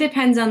kind of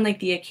depends on like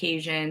the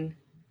occasion,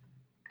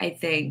 I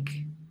think.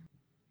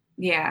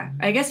 Yeah,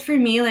 I guess for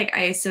me, like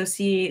I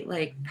associate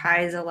like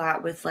pies a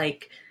lot with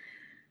like,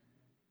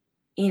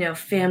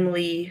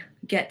 family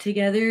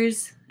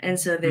get-togethers. And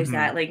so there's Mm-hmm.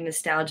 that like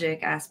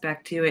nostalgic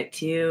aspect to it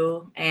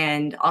too.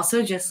 And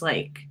also just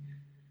like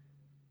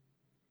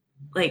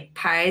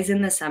pies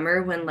in the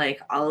summer when like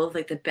all of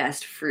like the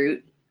best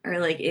fruit are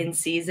like in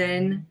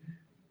season.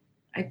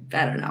 I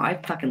don't know.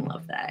 I fucking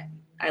love that.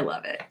 I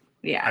love it.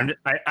 Yeah.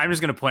 I'm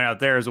just gonna point out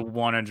there is a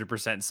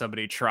 100%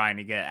 somebody trying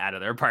to get out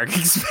of their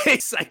parking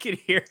space. I can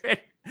hear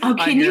it. Oh,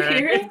 I can you hear it.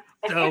 hear it?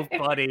 It's so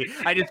funny.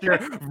 I just hear.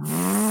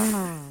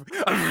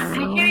 I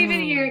can't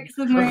even hear it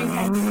because I'm wearing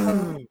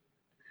headphones.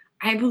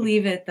 I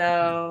believe it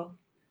though.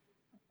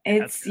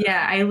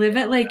 Yeah, I live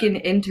at like an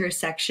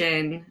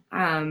intersection.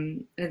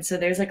 And so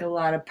there's like a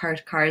lot of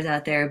parked cars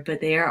out there, but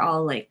they are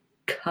all like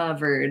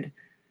covered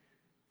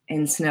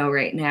in snow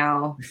right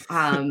now.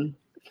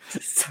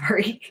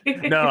 Sorry.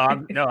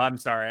 I'm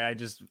sorry. I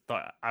just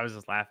thought I was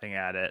just laughing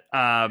at it.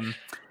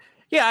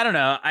 Yeah, I don't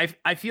know.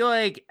 I feel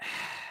like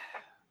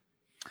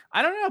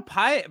I don't know.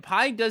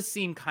 Pie does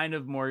seem kind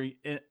of more.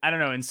 I don't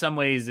know. In some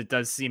ways, it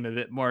does seem a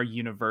bit more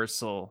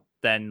universal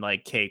than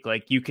like cake.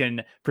 Like you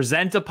can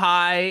present a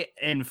pie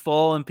in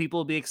full, and people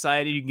will be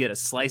excited. You can get a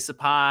slice of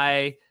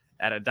pie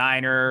at a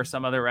diner or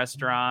some other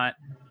restaurant.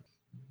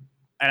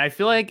 And I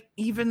feel like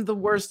even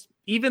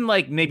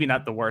like maybe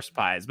not the worst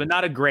pies, but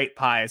not a great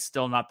pie is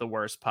still not the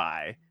worst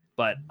pie.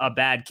 But a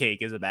bad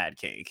cake is a bad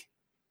cake.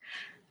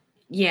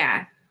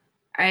 Yeah.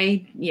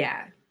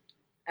 Yeah.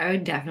 I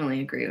would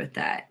definitely agree with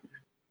that.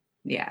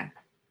 Yeah.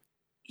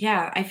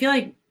 Yeah, I feel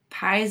like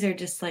pies are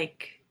just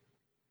like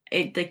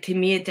it like to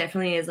me it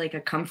definitely is like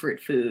a comfort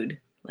food.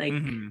 Like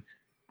Mm-hmm.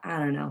 I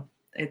don't know.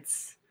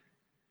 It's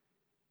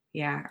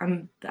yeah,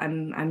 I'm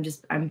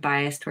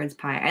biased towards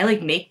pie. I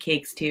like make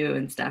cakes too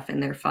and stuff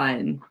and they're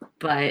fun,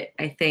 but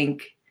I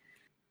think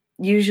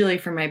usually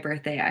for my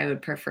birthday I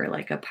would prefer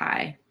like a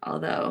pie,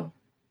 although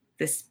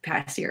this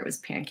past year it was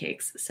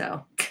pancakes.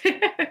 So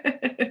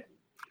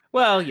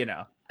Well, you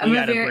know, you I'm a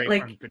got to very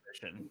break from like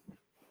tradition.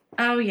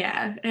 oh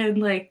yeah, and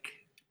like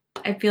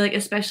I feel like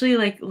especially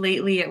like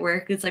lately at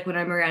work, it's like when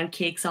I'm around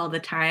cakes all the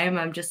time,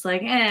 I'm just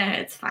like,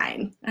 it's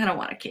fine. I don't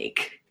want a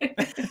cake.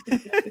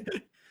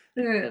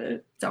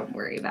 Don't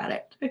worry about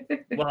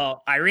it.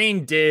 Well,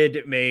 Irene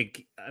did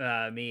make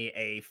me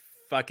a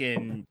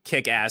fucking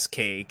kick-ass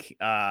cake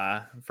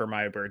for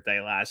my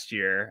birthday last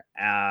year.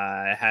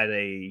 It had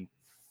a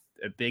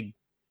big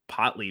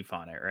pot leaf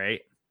on it,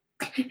 right?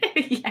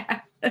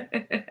 Yeah.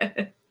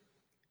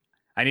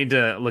 I need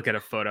to look at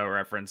a photo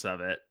reference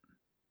of it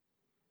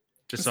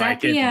just Is so I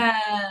that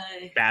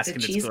can bask the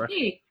in its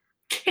glory.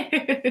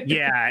 cheesecake?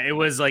 Yeah, it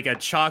was like a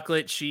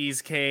chocolate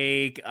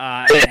cheesecake.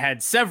 It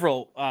had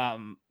several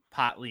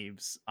pot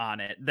leaves on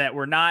it that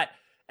were not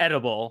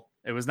edible.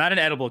 It was not an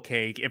edible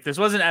cake. If this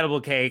was an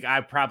edible cake,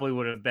 I probably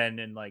would have been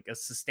in like a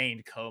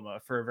sustained coma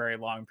for a very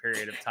long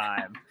period of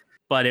time.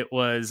 But it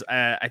was,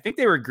 I think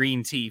they were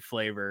green tea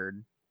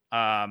flavored.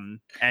 And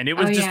it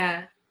was just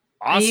yeah.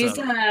 awesome.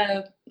 I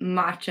use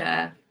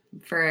matcha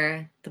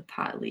for the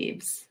pot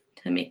leaves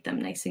to make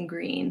them nice and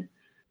green.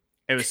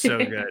 It was so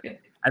good.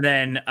 And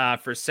then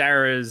for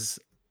Sarah's,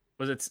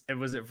 was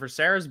it for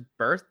Sarah's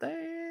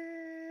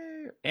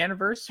birthday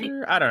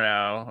anniversary? I don't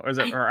know. Was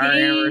it for our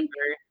anniversary?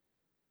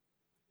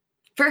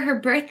 For her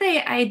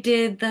birthday, I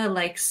did the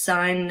like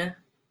sun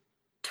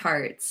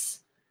tarts.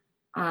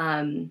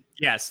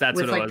 Yes, that's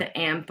with what it like was. the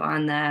amp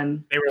on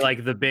them. They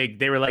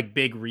were like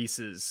big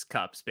Reese's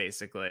cups,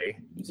 basically.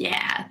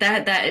 Yeah,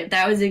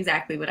 that was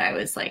exactly what I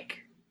was like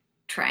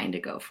trying to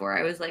go for.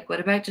 I was like, what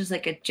about just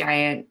like a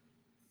giant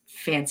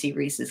fancy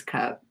Reese's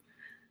cup?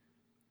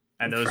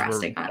 And those were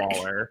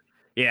baller.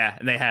 Yeah,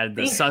 and they had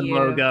the Sun you.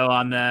 logo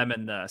on them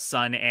and the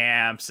Sun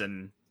amps,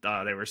 and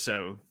they were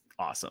so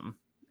awesome.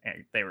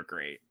 And they were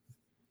great.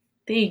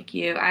 Thank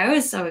you. I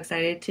was so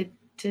excited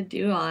to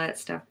do all that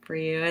stuff for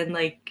you. And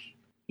like,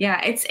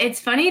 yeah, it's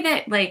funny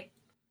that like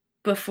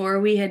before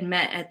we had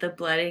met at the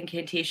Blood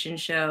Incantation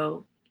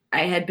show,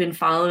 I had been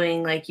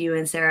following like you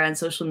and Sarah on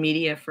social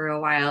media for a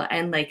while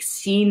and like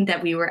seen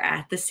that we were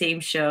at the same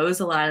shows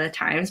a lot of the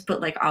times,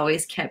 but like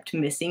always kept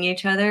missing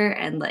each other.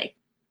 And like,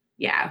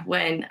 yeah,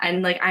 when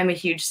I'm a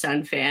huge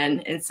Sun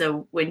fan. And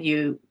so when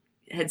you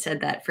had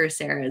said that for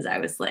Sarah's, I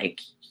was like,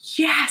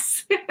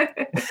 yes.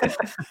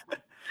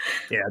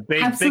 Yeah,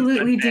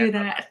 absolutely do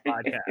that.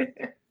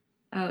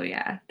 Oh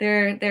yeah,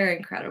 they're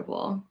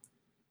incredible.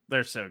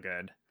 They're so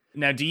good.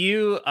 Now, do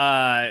you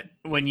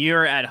when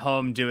you're at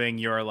home doing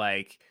your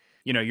like,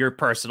 your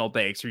personal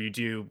bakes, or you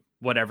do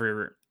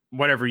whatever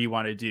you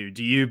want to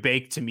do you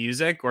bake to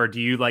music, or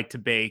do you like to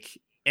bake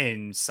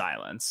in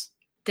silence?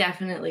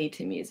 Definitely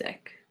to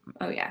music.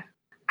 Oh yeah.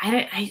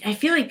 I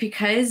feel like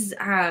because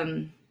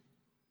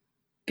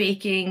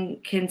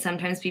baking can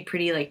sometimes be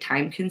pretty like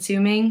time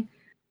consuming,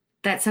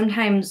 that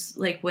sometimes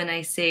like when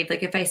I save,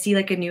 like if I see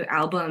like a new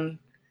album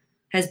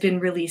has been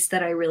released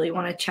that I really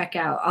want to check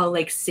out, I'll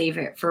like save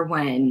it for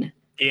when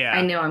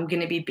I know I'm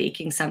going to be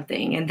baking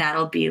something, and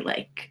that'll be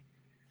like,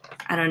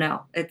 I don't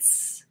know.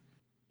 It's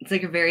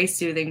like a very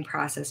soothing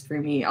process for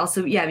me.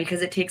 Also, yeah,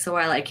 because it takes a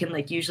while, I can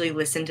like usually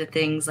listen to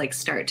things like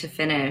start to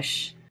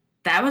finish.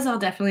 That was all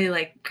definitely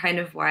like kind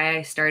of why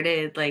I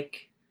started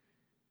like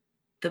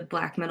the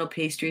Black Metal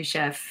Pastry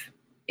Chef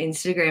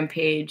Instagram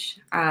page,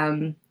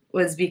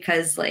 was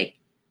because like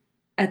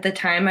at the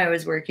time I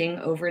was working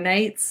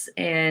overnights,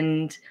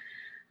 and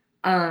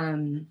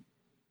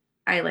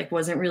I like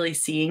wasn't really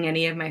seeing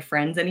any of my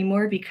friends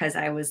anymore because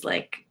I was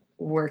like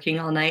working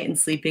all night and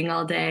sleeping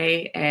all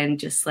day, and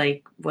just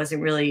like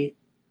wasn't really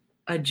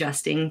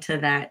adjusting to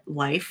that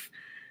life.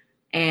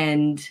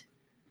 And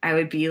I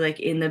would be like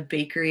in the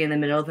bakery in the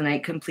middle of the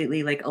night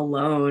completely like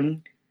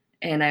alone,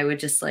 and I would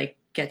just like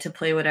get to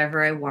play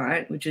whatever I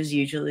want, which was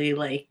usually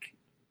like,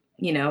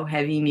 you know,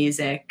 heavy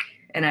music,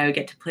 and I would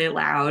get to play it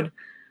loud.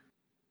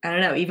 I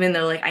don't know, even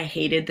though like I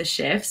hated the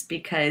shifts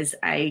because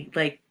I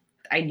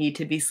need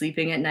to be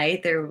sleeping at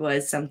night, there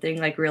was something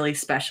like really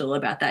special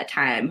about that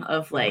time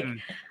of like,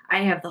 I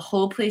have the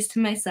whole place to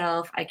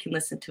myself. I can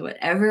listen to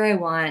whatever I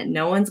want.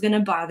 No one's going to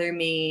bother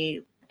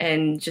me.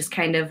 And just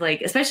kind of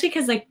like, especially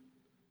because like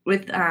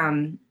with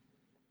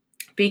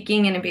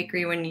baking in a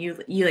bakery, when you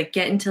like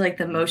get into like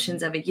the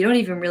motions of it, you don't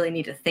even really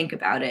need to think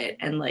about it.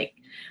 And like,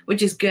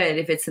 which is good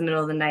if it's the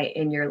middle of the night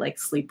and you're like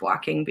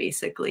sleepwalking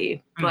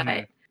basically.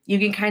 But you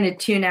can kind of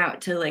tune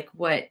out to like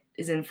what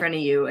is in front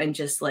of you and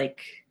just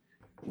like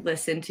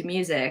listen to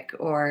music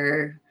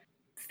or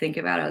think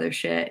about other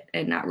shit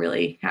and not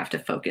really have to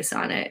focus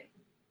on it,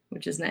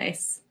 which is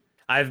nice.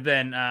 I've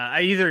been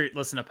I either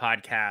listen to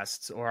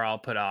podcasts or I'll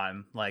put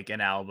on like an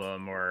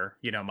album or,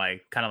 you know, my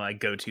kind of like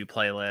go-to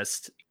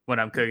playlist when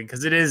I'm cooking,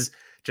 because it is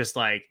just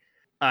like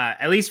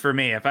at least for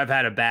me, if I've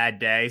had a bad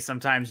day,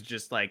 sometimes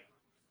just like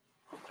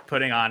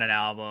putting on an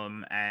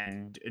album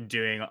and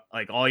doing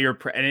like all your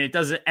and it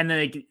doesn't, and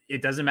then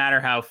it doesn't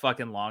matter how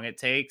fucking long it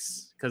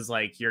takes, because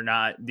like you're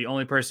not the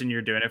only person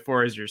you're doing it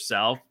for is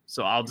yourself.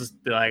 So I'll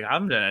just be like,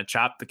 I'm gonna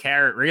chop the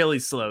carrot really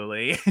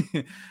slowly,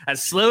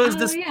 as slow as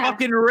this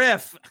fucking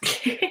riff.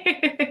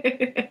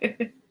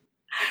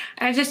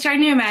 I was just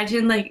trying to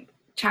imagine like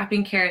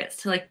chopping carrots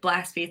to like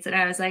blast beats, and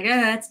I was like, oh,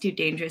 that's too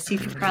dangerous. You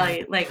could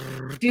probably like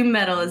doom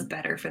metal is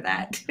better for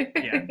that.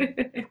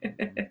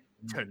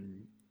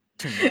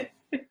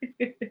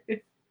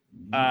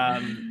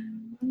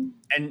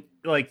 And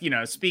like, you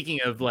know, speaking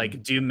of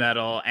like doom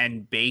metal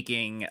and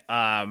baking,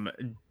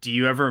 do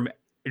you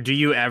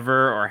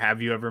ever or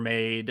have you ever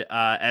made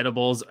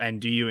edibles,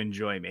 and do you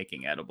enjoy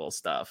making edible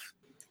stuff?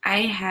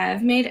 I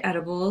have made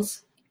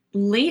edibles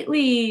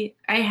lately.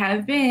 I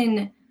have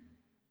been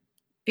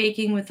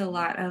baking with a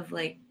lot of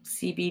like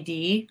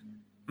CBD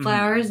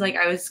flowers. Like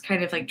I was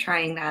kind of like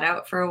trying that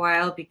out for a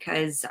while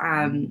because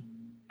I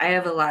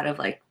have a lot of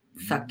like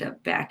fucked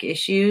up back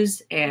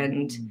issues,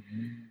 and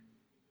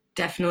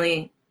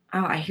definitely,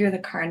 oh, I hear the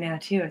car now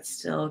too. It's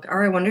still,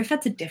 or I wonder if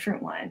that's a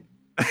different one.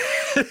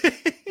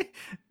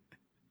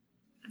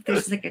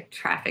 There's like a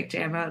traffic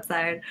jam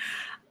outside.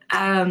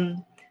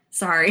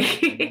 Sorry.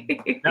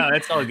 No,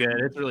 it's all good.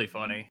 It's really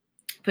funny.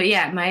 But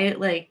yeah, my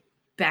like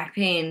back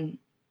pain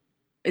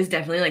is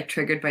definitely like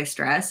triggered by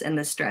stress, and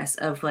the stress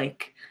of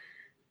like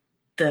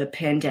the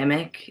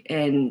pandemic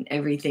and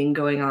everything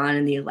going on,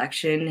 and the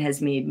election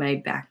has made my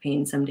back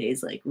pain some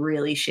days like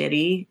really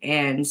shitty.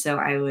 And so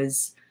I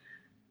was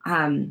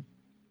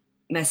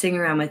messing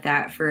around with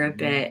that for a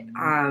bit.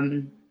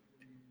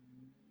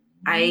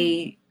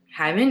 I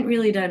haven't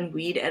really done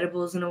weed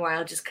edibles in a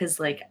while just because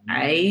like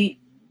I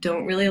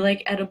don't really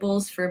like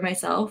edibles for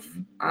myself.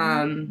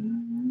 Oh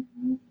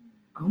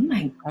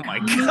my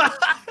god.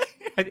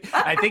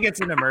 I think it's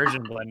an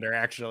immersion blender,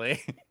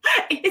 actually.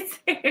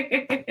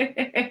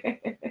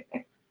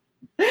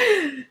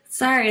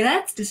 Sorry,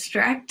 that's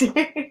distracting.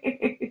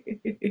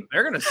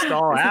 They're gonna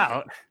stall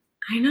out.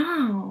 I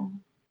know.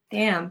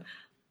 Damn.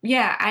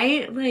 Yeah,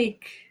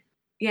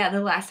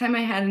 the last time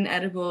I had an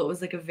edible, it was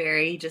like a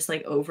very just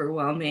like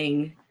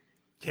overwhelming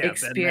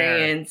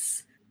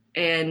experience.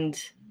 And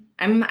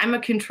I'm a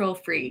control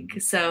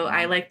freak, so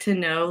I like to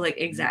know like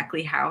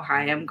exactly how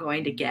high I'm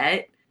going to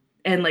get.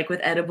 And like with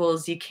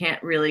edibles, you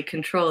can't really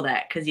control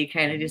that because you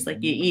kind of just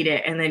like you eat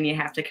it and then you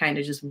have to kind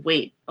of just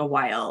wait a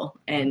while.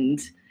 And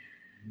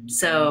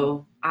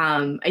so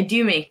I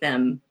do make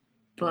them,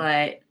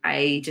 but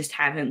I just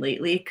haven't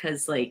lately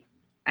because like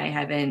I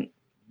haven't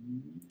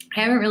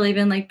really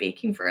been like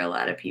baking for a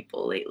lot of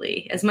people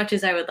lately as much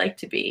as I would like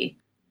to be,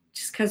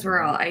 just because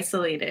we're all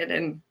isolated.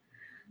 And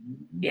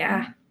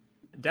yeah.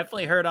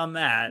 Definitely heard on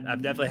that.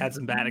 I've definitely had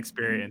some bad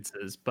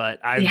experiences, but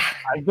I've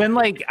been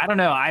like, I don't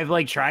know, I've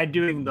like tried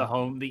doing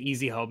the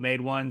easy homemade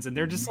ones, and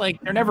they're just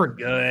like, they're never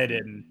good,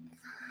 and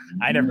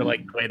I never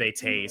like the way they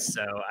taste.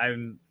 So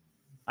I'm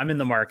in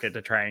the market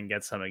to try and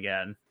get some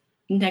again.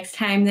 next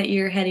time that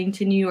you're heading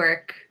to New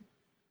York,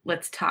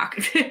 let's talk.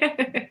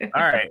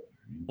 All right.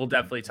 We'll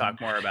definitely talk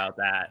more about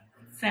that.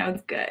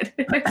 Sounds good.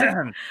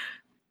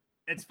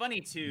 It's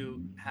funny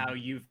too how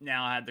you've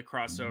now had the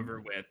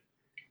crossover with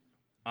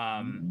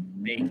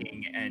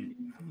baking, and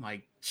oh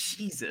my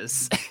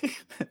Jesus.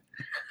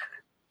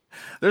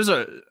 There's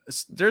a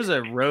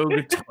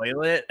rogue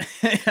toilet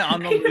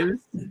on the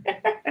loose.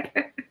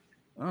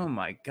 Oh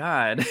my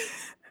God.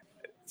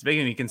 It's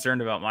making me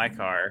concerned about my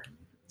car.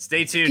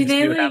 Stay tuned to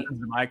see what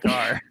happens to my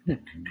car.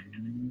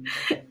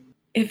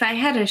 If I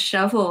had a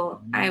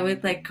shovel, I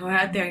would like go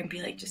out there and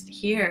be like, just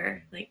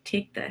here, like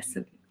take this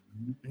and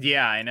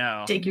yeah, I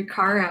know. Dig your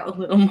car out a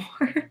little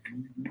more.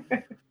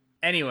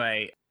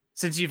 Anyway,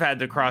 since you've had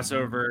the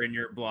crossover in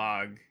your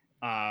blog,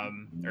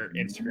 or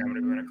Instagram, whatever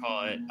you want to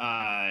call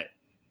it,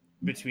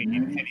 between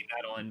heavy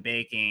metal and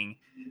baking,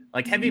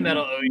 like heavy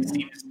metal always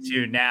seems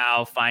to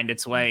now find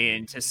its way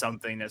into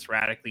something that's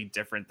radically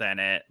different than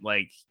it,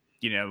 like,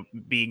 you know,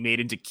 being made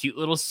into cute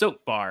little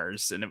soap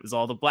bars, and it was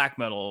all the black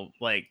metal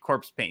like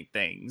corpse paint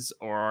things,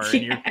 or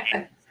in your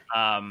case,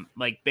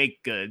 like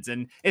baked goods,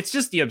 and it's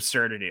just the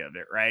absurdity of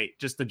it, right?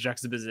 Just the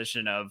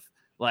juxtaposition of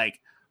like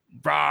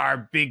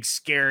big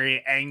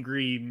scary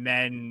angry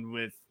men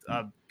with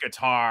a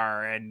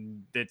guitar,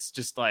 and it's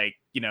just like,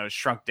 you know,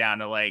 shrunk down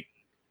to like,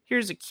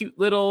 here's a cute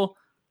little,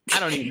 I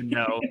don't even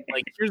know,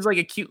 like here's like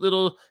a cute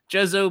little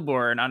Jez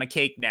Oborn on a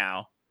cake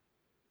now,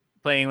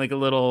 playing like a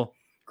little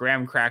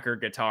graham cracker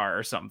guitar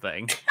or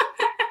something.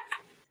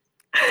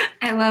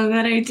 I love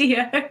that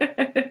idea.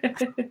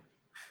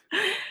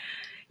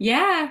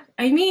 Yeah,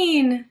 I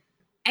mean,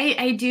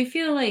 I do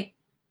feel like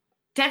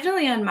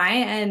definitely on my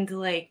end,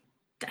 like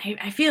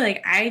I feel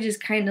like I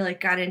just kind of like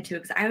got into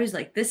it because I was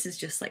like, this is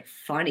just like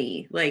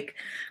funny. Like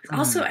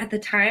also at the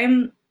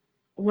time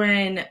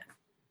when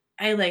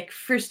I like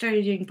first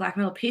started doing black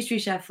metal pastry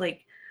chef,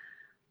 like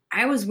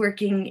I was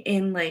working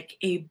in like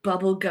a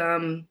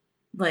bubblegum,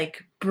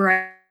 like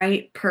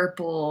bright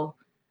purple,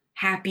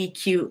 happy,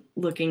 cute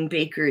looking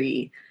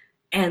bakery.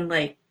 And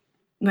like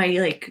my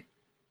like,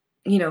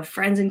 you know,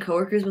 friends and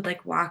coworkers would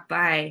like walk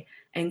by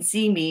and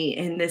see me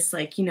in this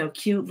like, you know,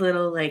 cute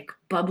little like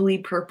bubbly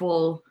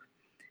purple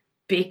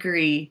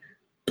bakery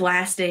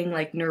blasting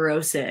like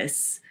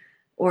Neurosis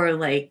or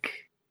like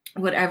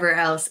whatever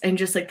else, and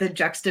just like the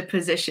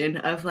juxtaposition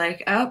of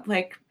like, oh,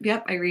 like,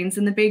 yep, Irene's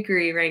in the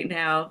bakery right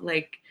now,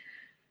 like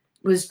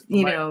was,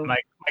 you know, my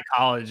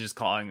college is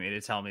calling me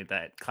to tell me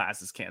that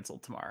class is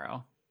canceled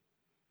tomorrow.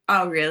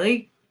 Oh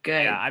really?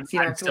 Good. Yeah, so you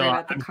don't have to worry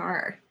about the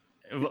car.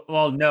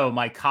 Well, no,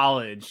 my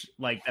college,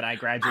 like that I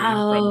graduated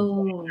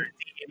from.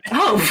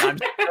 I'm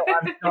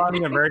still on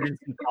the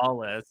emergency call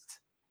list.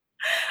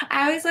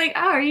 I was like,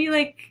 oh, are you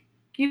like,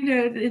 you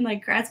know, in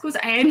like grad schools?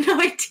 I had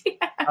no idea.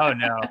 Oh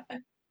no.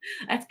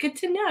 That's good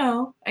to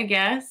know, I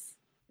guess.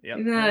 Yep.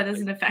 Even though it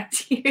doesn't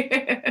affect you.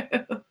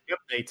 Yep,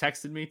 they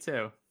texted me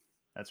too.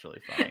 That's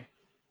really funny.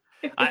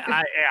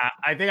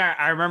 I think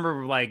I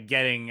remember like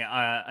getting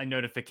a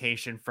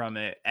notification from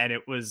it, and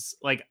it was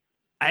like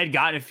I had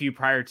gotten a few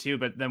prior to,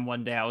 but then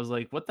one day I was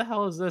like, what the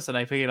hell is this? And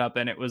I picked it up,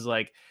 and it was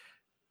like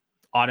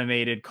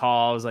automated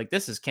calls like,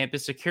 this is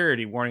campus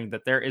security warning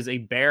that there is a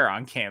bear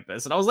on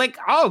campus. And I was like,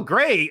 oh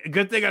great,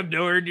 good thing I'm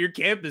nowhere near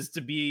campus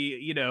to be,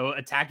 you know,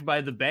 attacked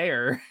by the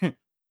bear.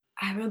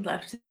 I would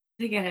love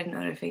to get a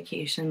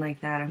notification like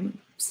that. I'm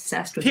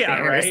obsessed with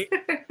bears. Right?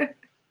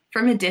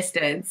 From a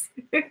distance.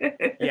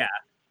 Yeah.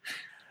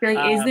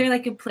 Like, is there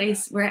like a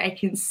place where I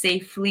can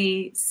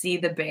safely see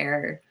the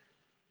bear,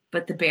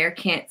 but the bear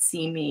can't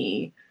see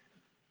me,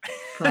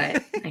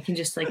 but I can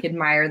just like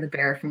admire the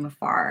bear from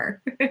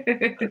afar?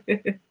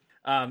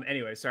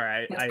 Anyway,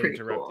 sorry, I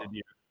interrupted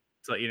you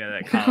to let you know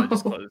that college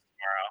is closed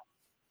tomorrow.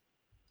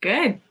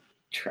 Good.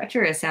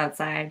 Treacherous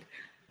outside.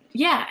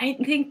 Yeah, I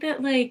think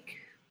that like,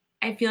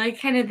 I feel like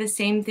kind of the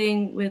same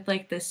thing with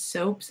like the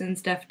soaps and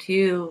stuff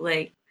too.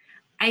 Like,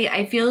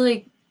 I feel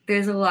like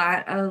there's a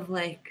lot of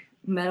like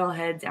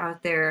metalheads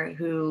out there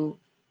who,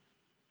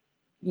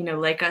 you know,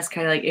 like us,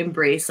 kind of like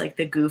embrace like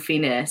the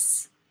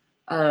goofiness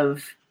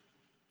of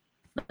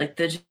like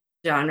the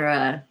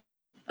genre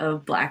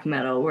of black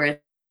metal,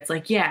 where it's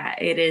like, yeah,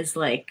 it is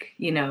like,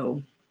 you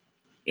know,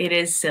 it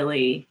is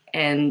silly,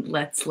 and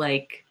let's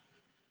like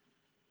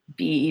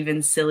be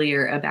even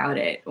sillier about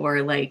it,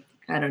 or like,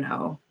 I don't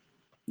know.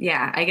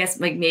 Yeah, I guess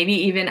like maybe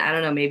even, I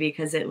don't know, maybe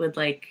because it would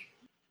like,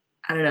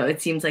 I don't know,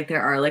 it seems like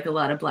there are like a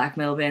lot of black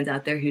metal bands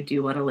out there who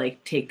do want to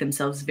like take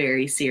themselves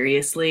very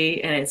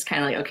seriously, and it's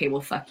kind of like, okay,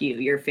 well, fuck you,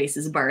 your face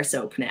is bar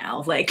soap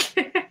now, like.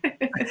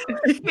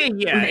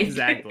 Yeah, like,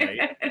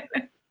 exactly.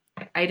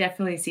 I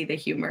definitely see the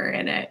humor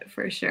in it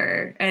for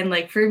sure. And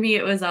like for me,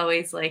 it was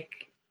always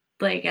like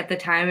at the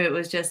time it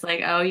was just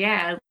like, oh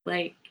yeah,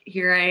 like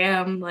here I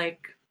am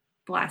like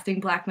blasting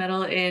black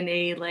metal in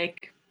a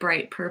like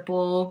bright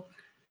purple,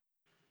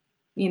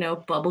 you know,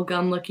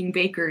 bubblegum looking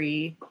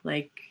bakery,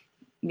 like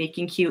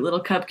making cute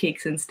little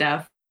cupcakes and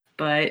stuff,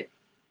 but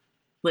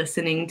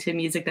listening to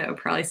music that would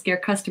probably scare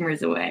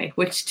customers away,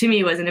 which to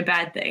me wasn't a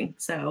bad thing.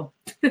 So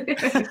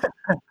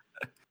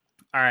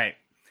all right.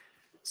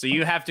 So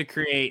you have to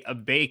create a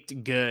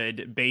baked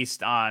good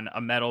based on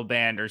a metal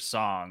band or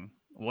song.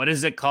 What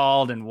is it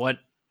called and what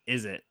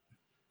is it?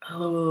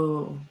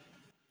 Oh,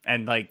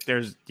 And like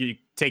you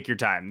take your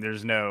time.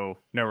 There's no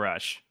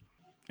rush.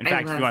 In I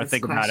fact, if you love want to this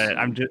think about it,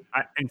 question.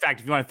 in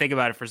fact, if you want to think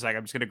about it for a second,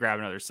 I'm just going to grab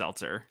another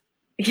seltzer.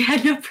 Yeah,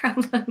 no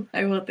problem.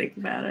 I will think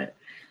about it.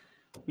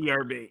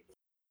 BRB.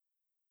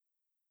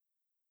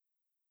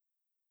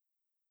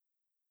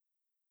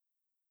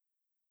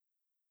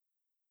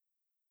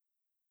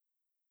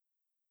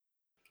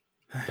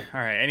 All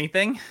right.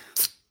 Anything?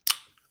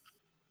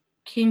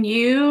 Can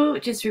you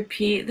just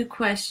repeat the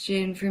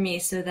question for me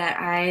so that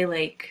I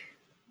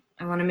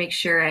want to make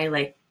sure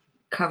I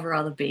cover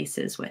all the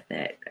bases with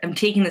it. I'm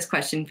taking this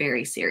question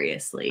very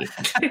seriously.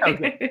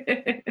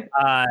 Okay.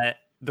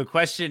 The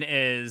question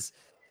is,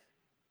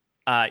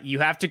 you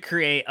have to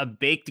create a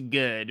baked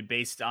good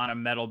based on a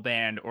metal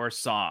band or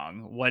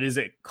song. What is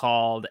it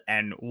called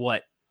and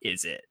what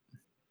is it?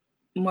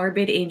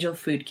 Morbid Angel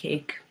food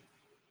cake.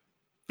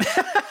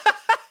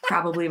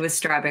 Probably with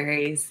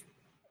strawberries.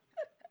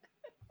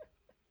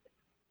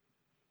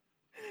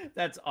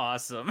 That's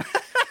awesome.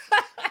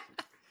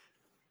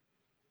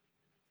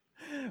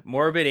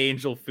 Morbid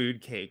Angel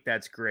food cake.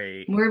 That's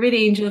great. Morbid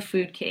Angel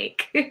food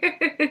cake.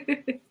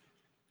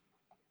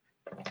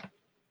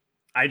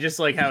 I just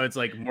like how it's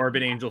like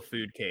Morbid Angel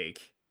food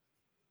cake.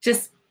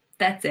 Just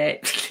that's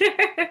it.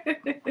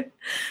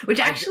 Which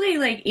actually,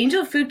 like,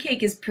 angel food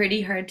cake is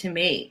pretty hard to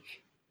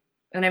make,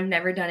 and I've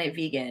never done it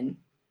vegan,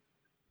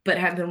 but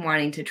have been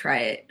wanting to try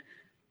it.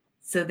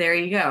 So there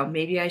you go.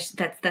 Maybe I should.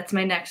 That's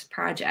my next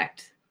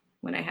project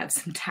when I have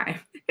some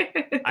time.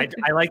 I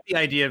like the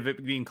idea of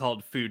it being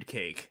called food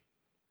cake.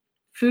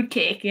 Food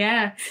cake,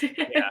 yeah.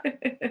 Yeah.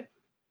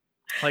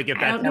 Like if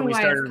that's how we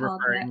started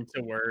referring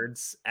to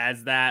words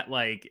as that,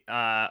 like,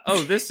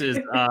 this is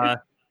I'm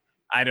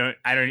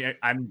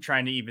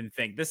trying to even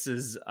think. This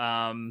is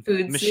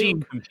food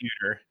machine soup.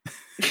 computer.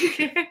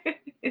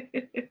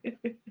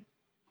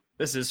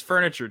 This is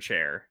furniture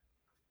chair.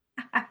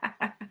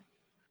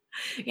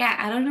 Yeah,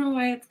 I don't know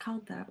why it's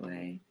called that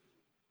way.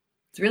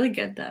 It's really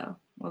good though,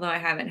 although I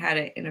haven't had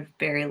it in a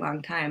very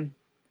long time.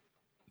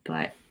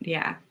 But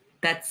yeah,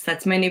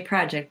 that's my new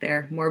project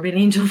there, Morbid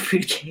Angel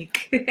food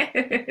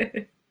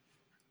cake.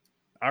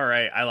 All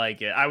right, I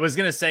like it. I was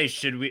gonna say,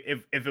 should we,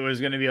 if it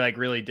was gonna be like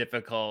really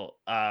difficult,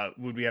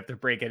 would we have to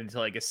break it into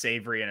like a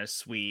savory and a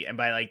sweet? And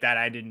by like that,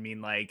 I didn't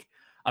mean like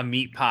a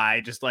meat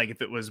pie, just like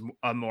if it was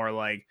a more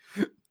like,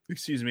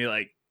 excuse me,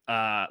 like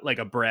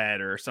a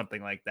bread or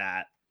something like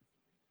that.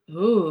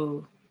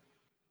 Ooh,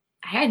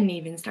 I hadn't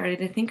even started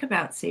to think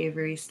about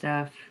savory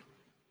stuff.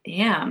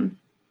 Damn.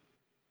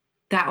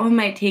 That one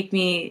might take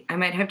me, I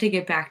might have to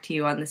get back to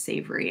you on the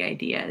savory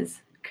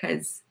ideas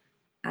because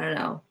I don't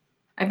know.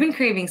 I've been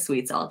craving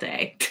sweets all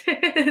day.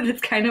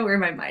 That's kind of where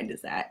my mind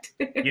is at.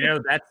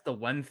 That's the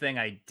one thing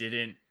I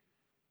didn't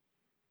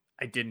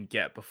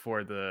get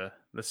before the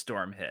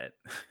storm hit.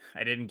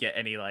 I didn't get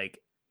any like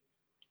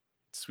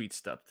sweet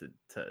stuff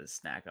to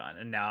snack on.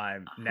 And now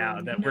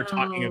we're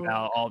talking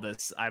about all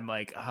this, I'm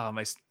like, oh,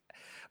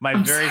 my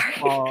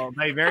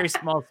very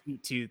small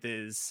sweet tooth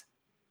is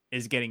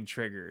getting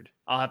triggered.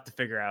 I'll have to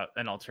figure out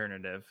an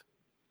alternative.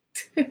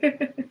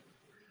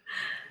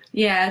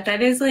 Yeah,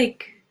 that is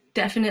like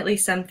definitely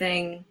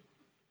something.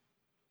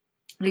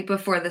 Like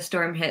before the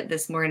storm hit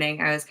this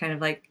morning, I was kind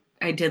of like,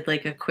 I did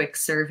like a quick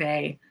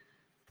survey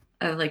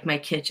of like my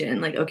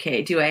kitchen. Like,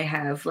 okay, do I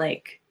have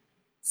like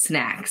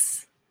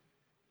snacks?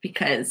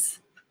 Because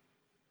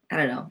I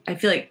don't know. I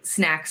feel like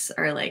snacks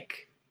are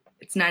like,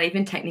 it's not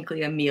even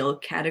technically a meal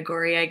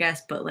category, I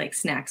guess, but like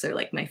snacks are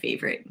like my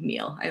favorite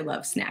meal. I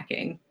love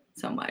snacking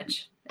so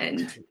much.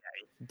 And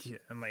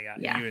oh my god,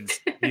 yeah. you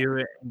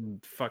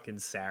and fucking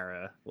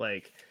Sarah,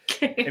 like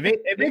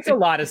it makes a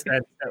lot of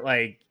sense that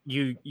like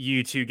you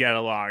two get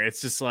along.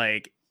 It's just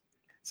like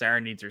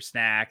Sarah needs her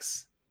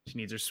snacks, she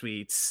needs her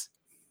sweets.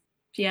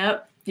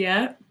 Yep.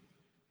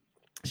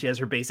 She has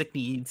her basic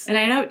needs, and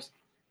I know.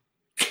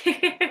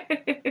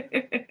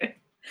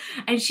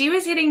 And she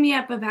was hitting me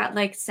up about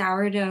like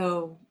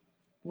sourdough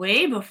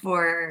way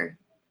before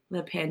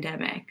the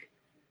pandemic.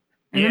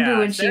 I remember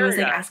when she was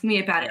like asking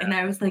me about it, and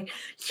I was like,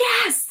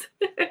 yes,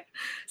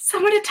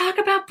 someone to talk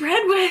about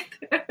bread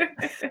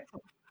with.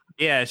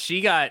 Yeah,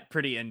 she got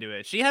pretty into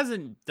it. She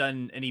hasn't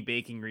done any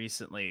baking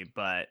recently,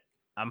 but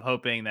I'm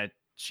hoping that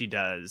she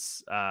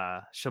does.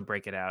 She'll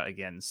break it out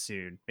again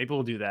soon. Maybe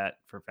we'll do that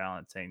for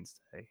Valentine's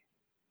Day.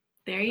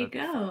 There you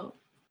go.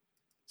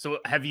 So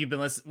what have you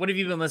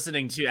been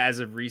listening to as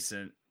of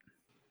recent?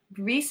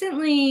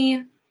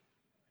 Recently,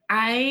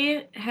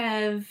 I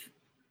have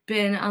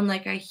been on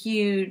like a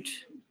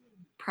huge,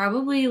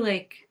 probably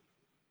like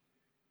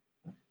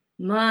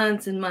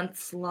months and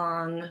months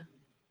long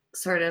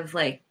sort of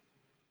like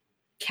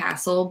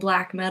castle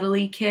black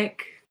metal-y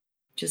kick.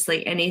 Just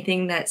like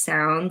anything that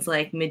sounds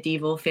like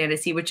medieval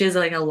fantasy, which is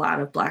like a lot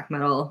of black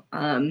metal.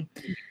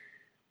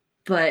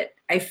 But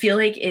I feel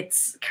like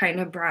it's kind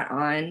of brought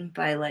on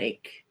by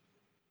like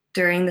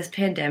during this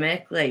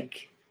pandemic,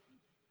 like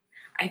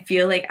I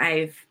feel like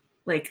I've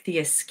like the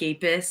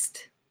escapist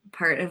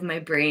part of my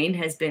brain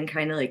has been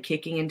kind of like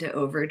kicking into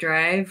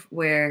overdrive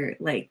where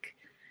like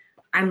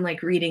I'm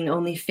like reading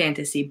only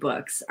fantasy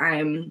books.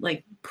 I'm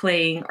like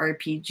playing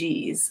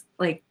RPGs.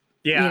 Like,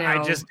 Yeah, you I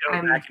know, just go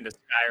I'm back into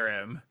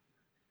Skyrim.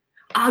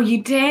 Oh,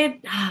 you did?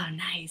 Oh,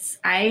 nice.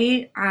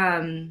 I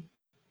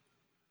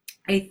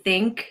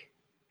think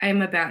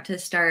I'm about to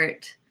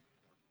start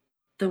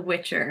The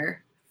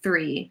Witcher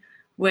 3,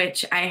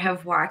 which I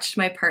have watched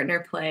my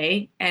partner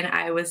play, and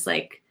I was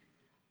like,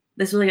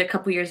 this was like a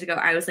couple years ago.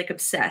 I was like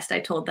obsessed. I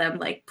told them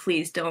like,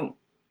 please don't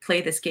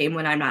play this game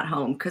when I'm not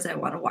home because I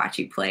want to watch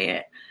you play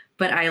it.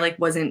 But I like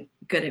wasn't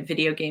good at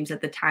video games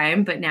at the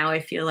time, but now I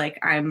feel like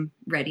I'm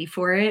ready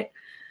for it.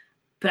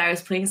 But I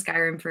was playing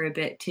Skyrim for a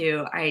bit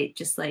too. I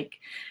just like,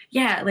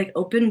 yeah, like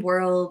open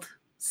world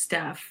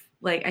stuff.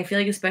 Like I feel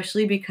like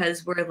especially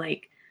because we're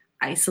like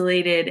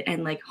isolated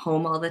and like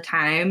home all the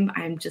time,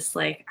 I'm just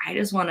like I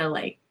just want to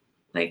like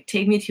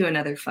take me to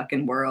another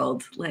fucking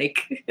world.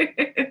 Like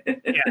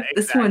Yeah,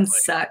 this one exactly.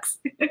 sucks.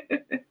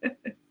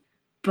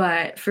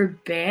 But for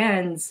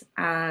bands,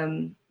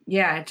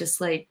 yeah,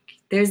 just like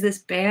there's this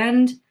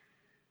band,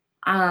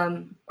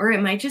 or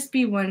it might just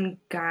be one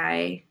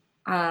guy,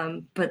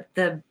 but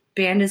the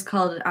band is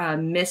called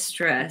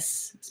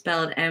Mistress,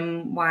 spelled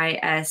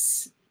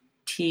Mystras,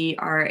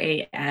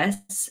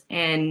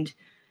 and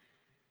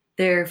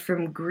they're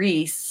from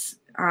Greece.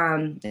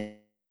 And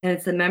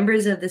it's the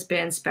members of this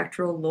band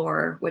Spectral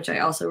Lore, which I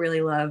also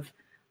really love.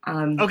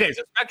 Okay,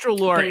 so Spectral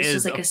Lore But it's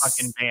just is like a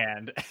fucking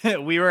band.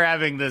 We were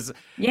having this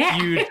yeah.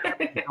 huge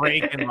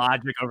break in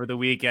logic over the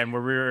weekend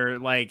where we were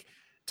like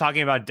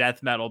talking about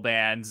death metal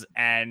bands,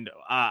 and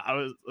I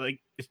was like,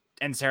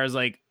 and Sarah's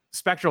like,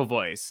 Spectral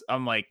Voice.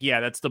 I'm like,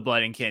 yeah, that's the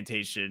Blood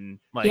Incantation,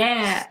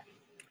 Yeah,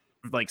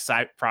 like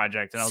side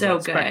project. And I was so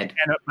like, good.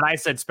 but I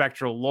said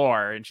Spectral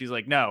Lore, and she's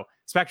like, no,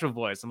 Spectral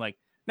Voice. I'm like,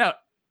 no,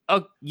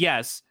 oh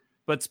yes,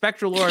 but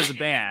Spectral Lore is a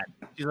band.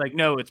 She's like,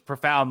 no, it's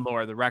Profound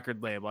Lore, the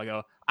record label. I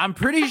go, I'm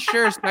pretty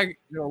sure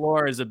Spectral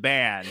Lore is a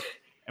band,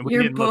 and we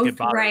You're didn't both bother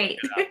to look right.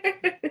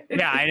 it up.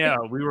 Yeah, I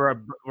know.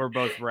 We're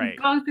both right.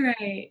 Both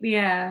right.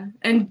 Yeah.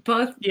 And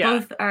both Yeah,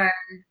 both are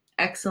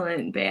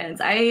excellent bands.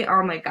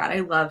 Oh my god, I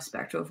love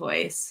Spectral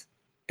Voice.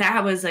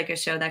 That was like a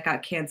show that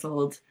got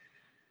canceled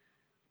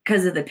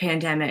because of the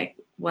pandemic.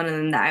 One of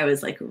them that I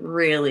was like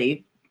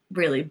really,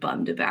 really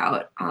bummed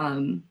about.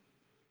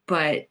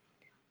 But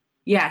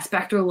yeah,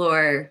 Spectral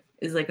Lore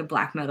is like a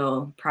black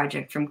metal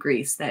project from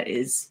Greece that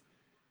is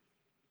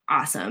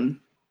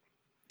awesome.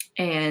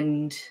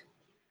 And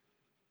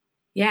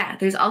yeah,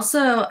 there's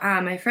also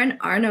my friend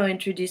Arno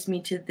introduced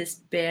me to this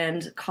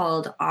band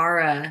called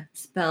Ara,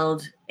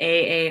 spelled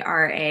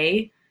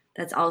Aara.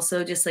 That's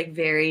also just like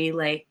very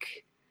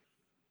like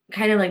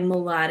kind of like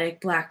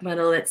melodic black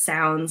metal that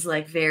sounds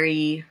like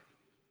very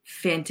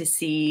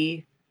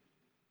fantasy,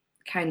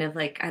 kind of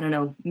like I don't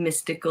know,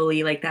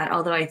 mystically like that.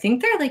 Although I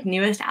think their like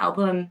newest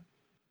album,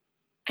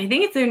 I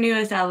think it's their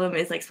newest album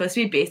is like supposed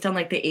to be based on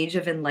like the Age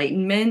of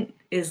Enlightenment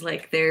is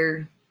like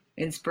their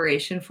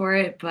inspiration for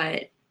it,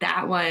 but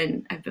that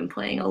one I've been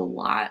playing a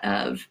lot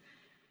of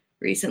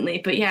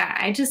recently. But yeah,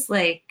 I'm just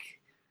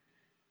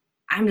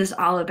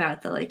all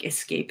about the like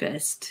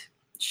escapist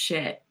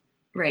shit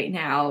right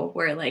now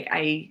where like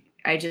I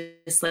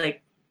just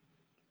like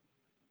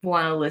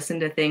want to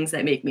listen to things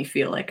that make me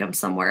feel like I'm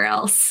somewhere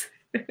else.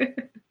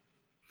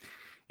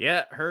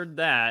 yeah, heard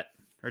that,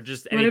 or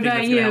just What anything about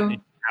that's gonna help me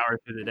you? power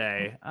through the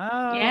day. I don't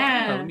know. Let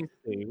Yeah. me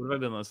see. What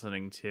have I been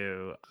listening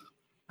to?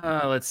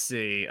 Let's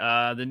see.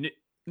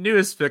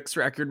 Newest Fix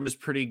record was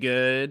pretty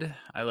good.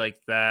 I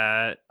like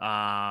that.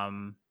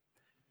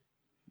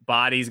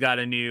 Body's got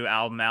a new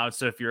album out,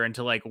 so if you're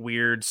into like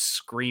weird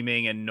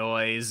screaming and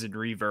noise and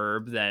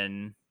reverb,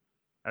 then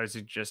I was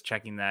just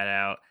checking that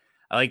out.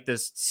 I like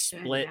this Good,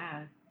 split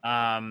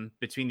yeah.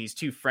 between these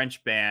two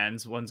French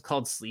bands. One's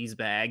called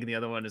Sleazebag, and the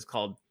other one is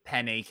called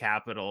Peine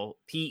Capital,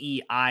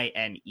 Peine.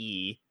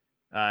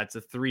 It's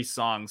a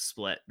 3-song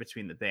split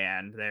between the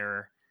band.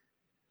 They're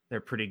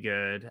pretty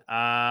good.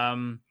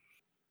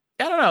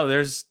 I don't know.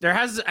 There's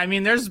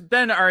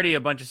been already a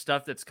bunch of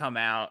stuff that's come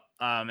out,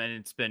 and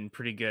it's been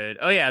pretty good.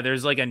 Oh yeah,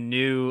 there's like a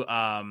new.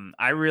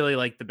 I really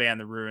like the band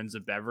The Ruins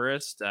of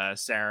Everest.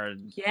 Sarah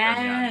turned me on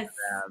to Yes.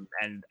 them,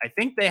 and I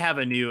think they have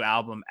a new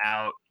album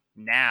out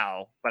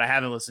now, but I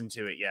haven't listened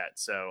to it yet,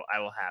 so I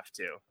will have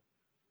to.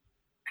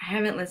 I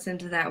haven't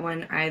listened to that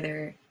one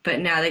either, but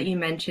now that you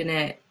mention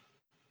it,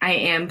 I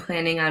am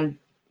planning on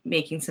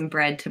making some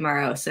bread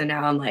tomorrow. So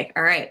now I'm like,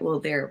 all right, well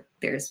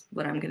there's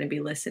what I'm going to be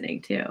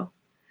listening to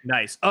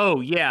Nice.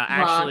 Oh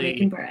yeah, while I'm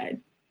making actually,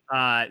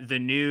 bread. the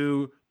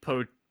new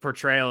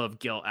Portrayal of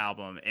Guilt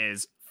album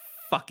is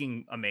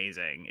fucking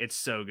amazing. It's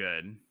so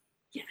good.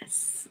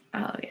 Yes.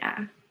 Oh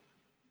yeah.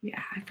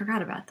 Yeah, I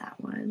forgot about that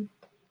one.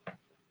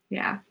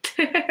 Yeah.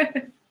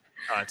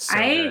 Oh, it's so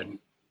I good.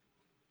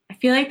 I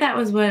feel like that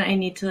was one I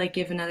need to like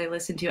give another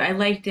listen to. I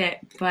liked it,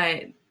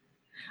 but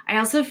I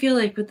also feel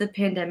like with the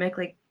pandemic,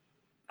 like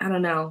I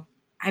don't know,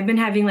 I've been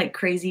having like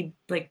crazy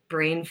like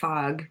brain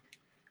fog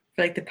for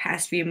for like the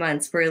past few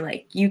months where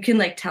like you can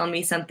like tell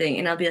me something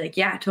and I'll be like,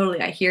 yeah,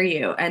 totally, I hear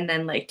you. And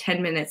then like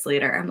 10 minutes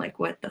later, I'm like,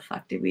 what the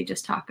fuck did we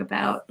just talk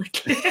about?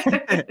 Like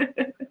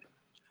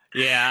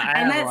Yeah,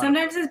 and that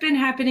sometimes has been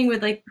happening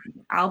with like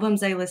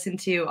albums I listen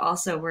to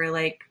also where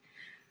like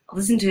I'll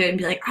listen to it and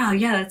be like, oh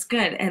yeah, that's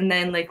good. And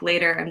then like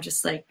later I'm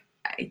just like,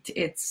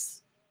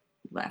 it's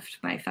left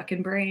my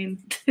fucking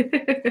brain.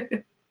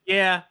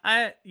 Yeah,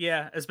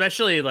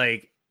 especially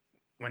like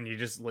when you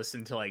just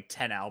listen to like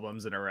 10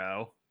 albums in a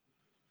row,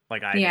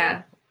 like I do.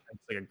 Yeah.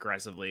 It's like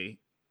aggressively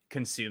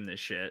consume this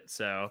shit.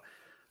 So,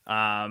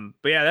 but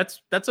yeah,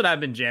 that's what I've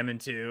been jamming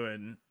to,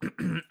 and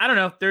I don't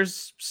know.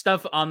 There's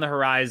stuff on the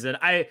horizon.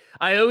 I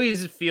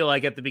always feel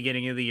like at the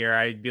beginning of the year,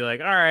 I'd be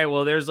like, all right,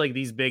 well, there's like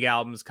these big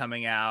albums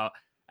coming out,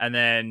 and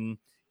then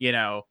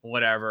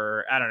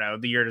whatever. I don't know.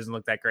 The year doesn't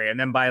look that great, and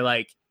then by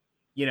like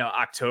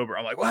October,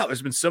 I'm like, wow,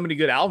 there's been so many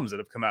good albums that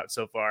have come out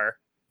so far.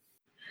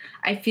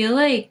 I feel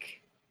like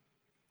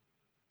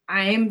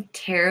I'm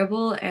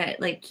terrible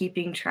at like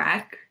keeping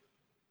track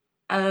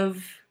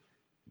of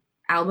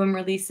album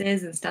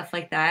releases and stuff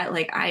like that.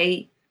 Like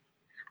I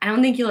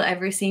don't think you'll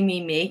ever see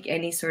me make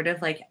any sort of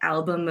like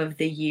album of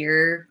the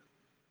year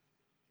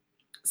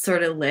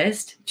sort of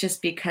list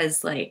just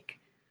because like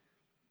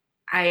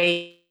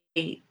I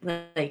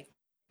like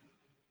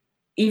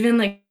even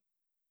like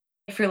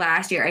for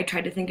last year I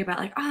tried to think about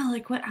like, oh,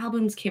 like what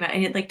albums came out,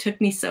 and it like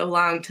took me so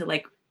long to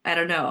like, I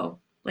don't know,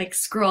 like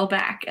scroll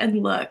back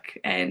and look,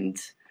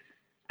 and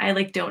I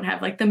like don't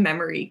have like the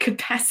memory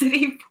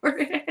capacity for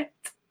it.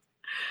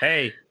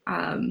 Hey,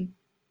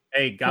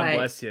 hey, God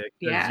bless you.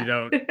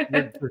 Yeah.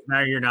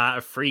 Now you're not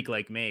a freak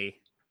like me.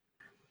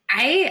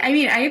 I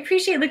mean, I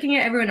appreciate looking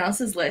at everyone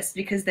else's list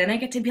because then I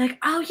get to be like,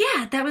 oh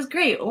yeah, that was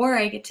great. Or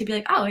I get to be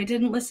like, oh, I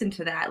didn't listen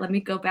to that. Let me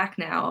go back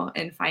now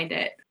and find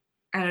it.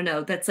 I don't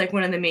know. That's like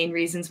one of the main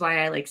reasons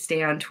why I like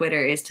stay on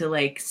Twitter is to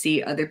like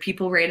see other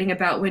people writing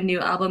about when new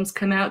albums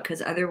come out.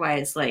 Cause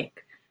otherwise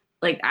like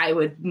I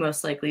would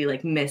most likely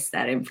like miss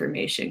that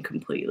information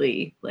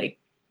completely. Like,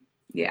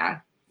 yeah,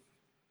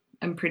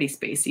 I'm pretty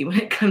spacey when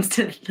it comes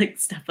to like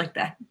stuff like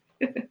that.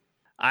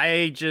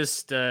 I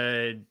just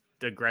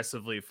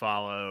aggressively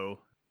follow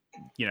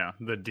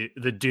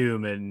the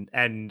Doom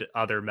and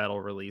other metal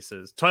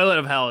releases. Toilet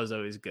of Hell is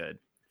always good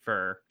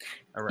for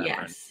a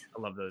reference. Yes,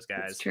 I love those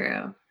guys.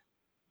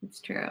 It's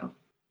true.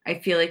 I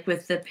feel like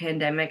with the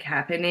pandemic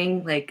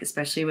happening, like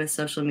especially with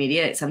social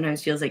media, it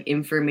sometimes feels like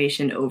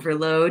information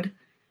overload.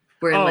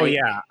 Where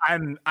yeah,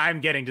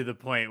 I'm getting to the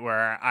point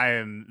where I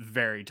am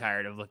very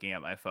tired of looking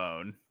at my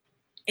phone.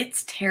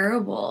 It's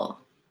terrible.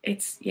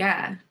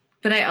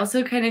 But I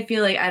also kind of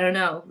feel like, I don't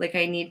know, like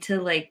I need to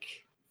like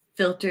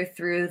filter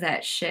through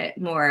that shit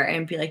more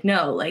and be like,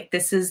 no, like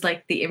this is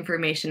like the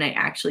information I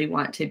actually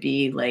want to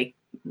be like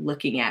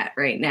looking at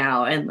right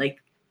now. And like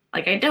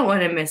I don't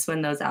want to miss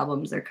when those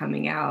albums are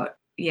coming out.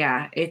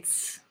 Yeah,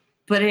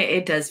 but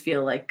it does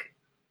feel like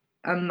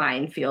a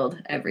minefield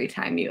every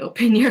time you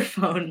open your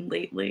phone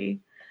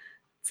lately.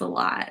 It's a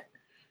lot.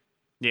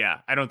 Yeah,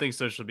 I don't think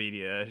social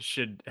media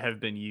should have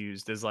been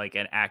used as like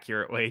an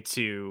accurate way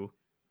to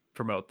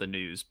promote the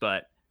news,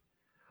 but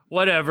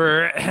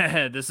whatever.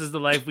 This is the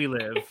life we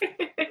live.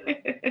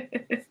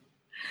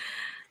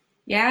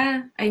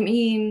 Yeah, I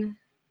mean,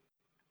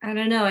 I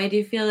don't know. I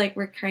do feel like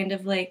we're kind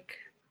of like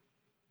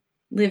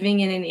living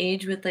in an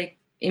age with like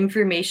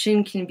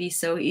information can be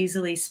so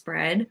easily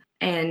spread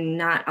and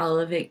not all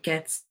of it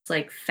gets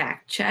like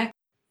fact checked.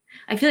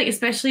 I feel like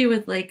especially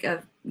with like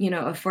a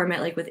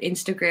format like with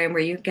Instagram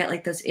where you get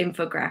like those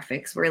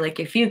infographics where like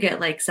if you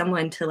get like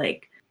someone to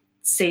like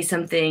say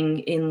something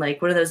in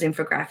like one of those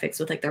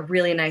infographics with like the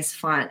really nice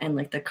font and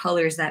like the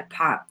colors that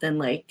pop, then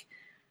like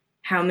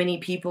how many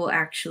people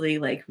actually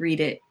like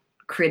read it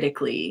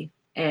critically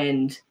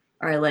and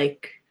are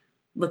like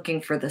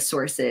looking for the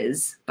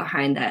sources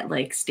behind that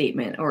like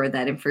statement or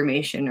that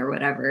information or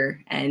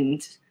whatever.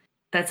 And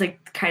that's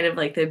like kind of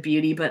like the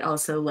beauty, but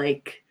also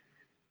like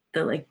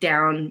the like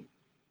down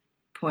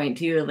point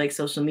too of like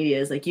social media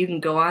is like you can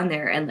go on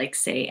there and like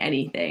say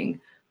anything,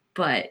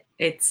 but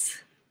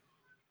it's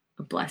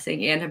a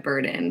blessing and a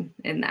burden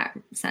in that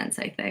sense,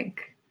 I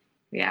think.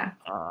 Yeah.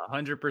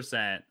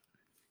 100%.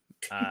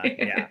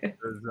 Yeah.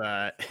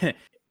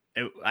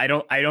 I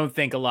don't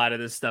think a lot of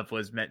this stuff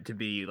was meant to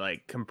be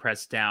like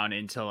compressed down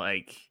into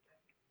like,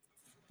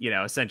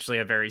 essentially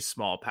a very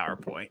small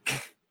PowerPoint.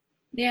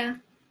 Yeah.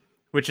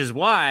 Which is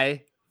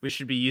why we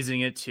should be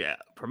using it to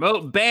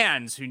promote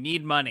bands who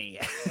need money.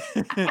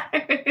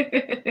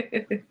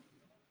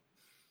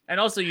 And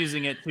also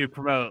using it to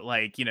promote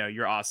like,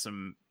 your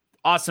awesome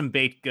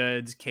baked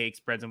goods, cakes,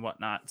 breads, and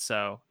whatnot.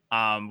 So,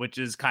 which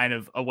is kind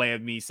of a way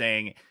of me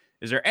saying,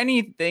 is there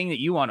anything that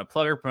you want to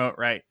plug or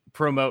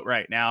promote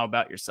right now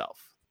about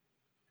yourself?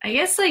 I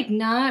guess like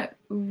not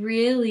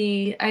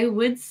really. I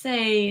would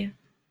say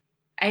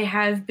I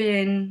have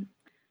been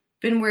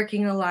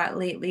working a lot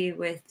lately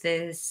with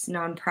this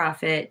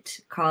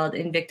nonprofit called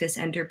Invictus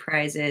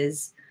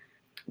Enterprises,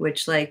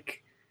 which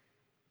like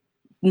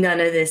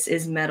none of this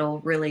is metal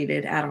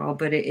related at all,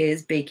 but it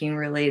is baking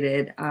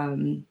related.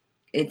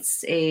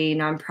 It's a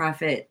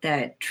nonprofit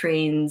that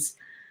trains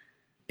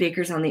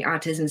bakers on the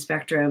autism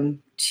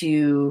spectrum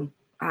to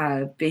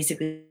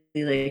basically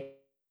like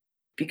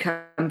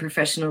become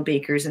professional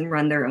bakers and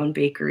run their own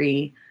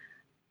bakery.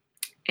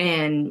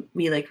 And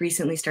we like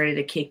recently started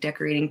a cake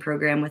decorating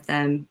program with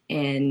them.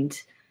 And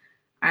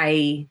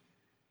I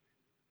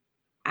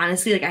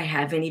honestly, like, I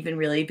haven't even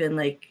really been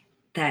like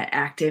that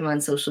active on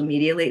social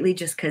media lately,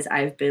 just because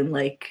I've been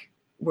like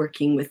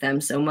working with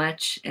them so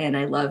much. And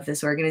I love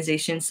this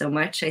organization so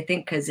much, I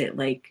think, because it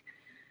like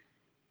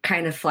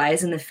kind of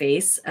flies in the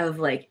face of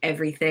like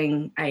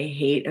everything I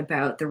hate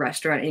about the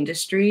restaurant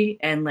industry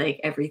and like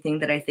everything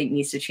that I think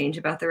needs to change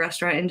about the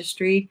restaurant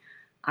industry.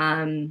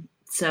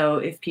 So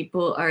if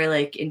people are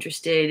like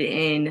interested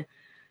in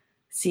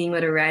seeing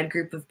what a rad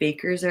group of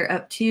bakers are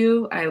up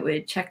to, I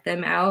would check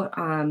them out.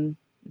 I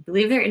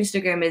believe their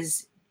Instagram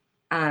is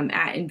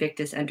at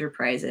Invictus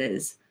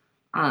Enterprises.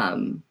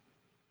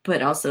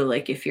 But also,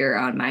 like, if you're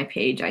on my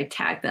page, I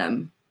tag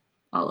them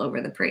all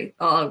over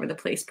the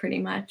place, pretty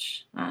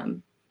much.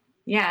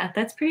 Yeah,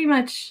 that's pretty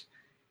much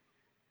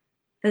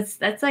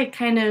that's like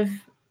kind of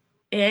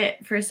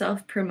it for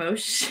self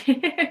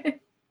promotion.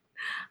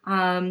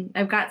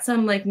 I've got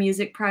some like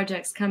music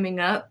projects coming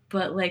up,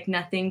 but like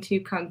nothing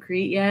too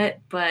concrete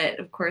yet. But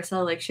of course,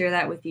 I'll like share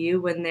that with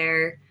you when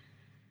there,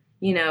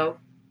 you know,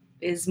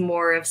 is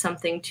more of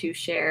something to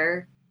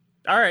share.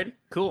 All right,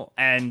 cool.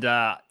 And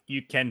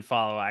you can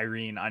follow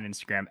Irene on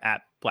Instagram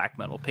at Black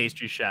Metal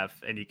Pastry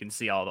Chef, and you can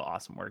see all the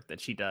awesome work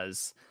that she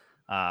does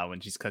when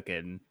she's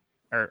cooking,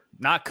 or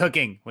not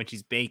cooking, when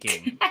she's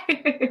baking.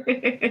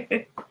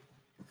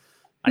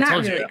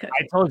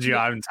 I told you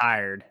I'm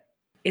tired.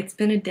 It's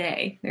been a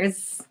day.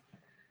 There's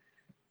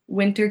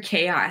winter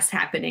chaos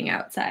happening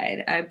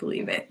outside. I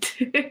believe it.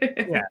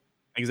 Yeah,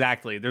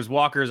 exactly. There's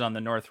walkers on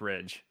the North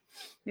Ridge.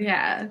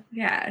 Yeah.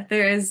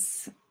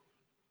 There's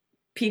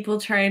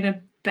people trying to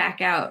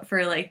back out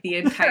for like the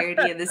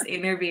entirety of this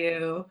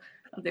interview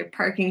of their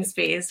parking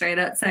space right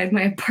outside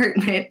my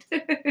apartment.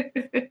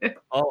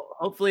 Oh,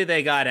 hopefully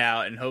they got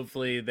out and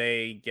hopefully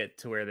they get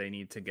to where they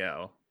need to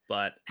go.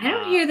 But I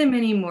don't hear them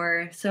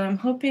anymore, so I'm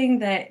hoping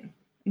that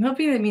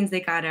means they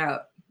got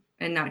out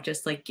and not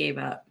just like gave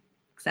up,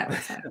 because that would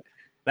suck.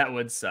 That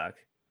would suck.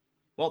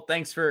 Well,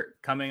 thanks for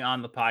coming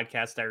on the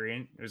podcast,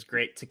 Irene. It was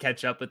great to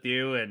catch up with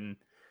you and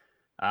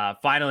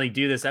finally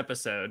do this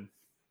episode.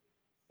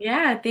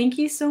 Yeah, thank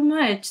you so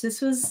much.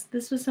 This was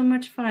so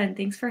much fun.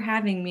 Thanks for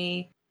having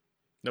me.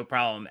 No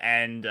problem.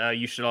 And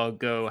you should all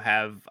go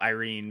have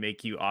Irene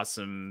make you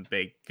awesome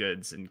baked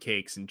goods and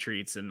cakes and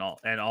treats and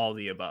all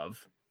the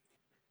above.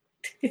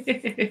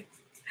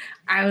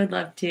 I would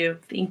love to.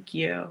 Thank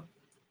you.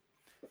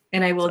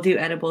 And I will do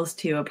edibles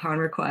too upon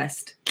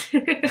request.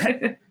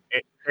 There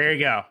you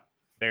go.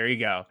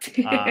 That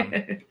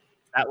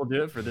will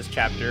do it for this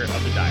chapter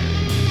of the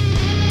diary.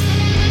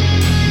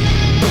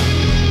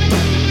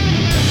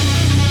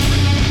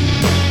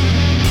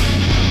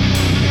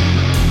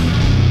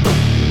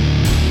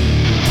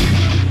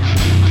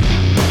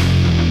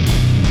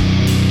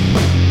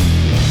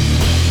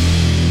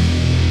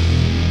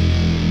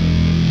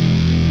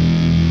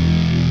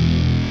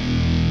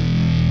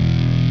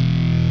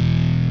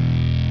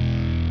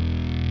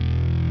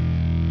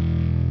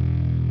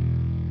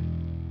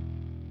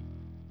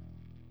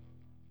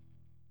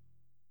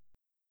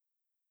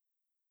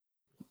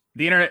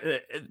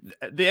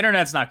 The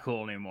internet's not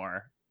cool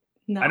anymore.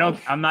 No.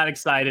 I'm not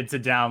excited to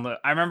download.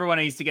 I remember when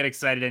I used to get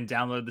excited and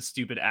download the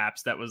stupid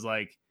apps that was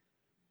like,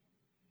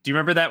 do you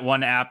remember that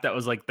one app that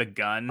was like the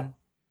gun?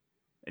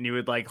 And you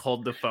would like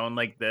hold the phone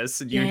like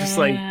this and you would just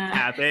like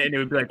tap it and it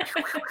would be like.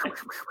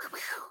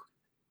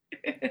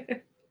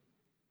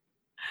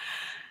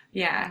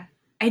 Yeah.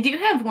 I do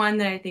have one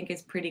that I think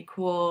is pretty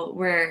cool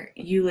where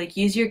you like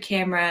use your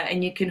camera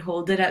and you can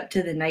hold it up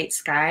to the night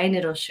sky and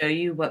it'll show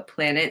you what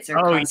planets or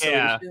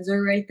constellations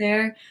are right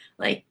there.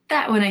 Like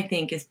that one I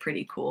think is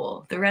pretty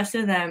cool. The rest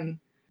of them,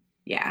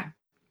 yeah.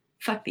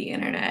 Fuck the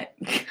internet.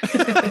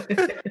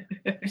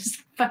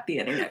 Just fuck the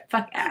internet.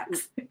 Fuck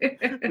apps.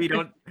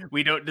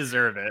 We don't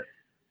deserve it.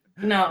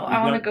 No,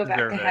 I want to go back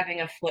to having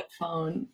a flip phone.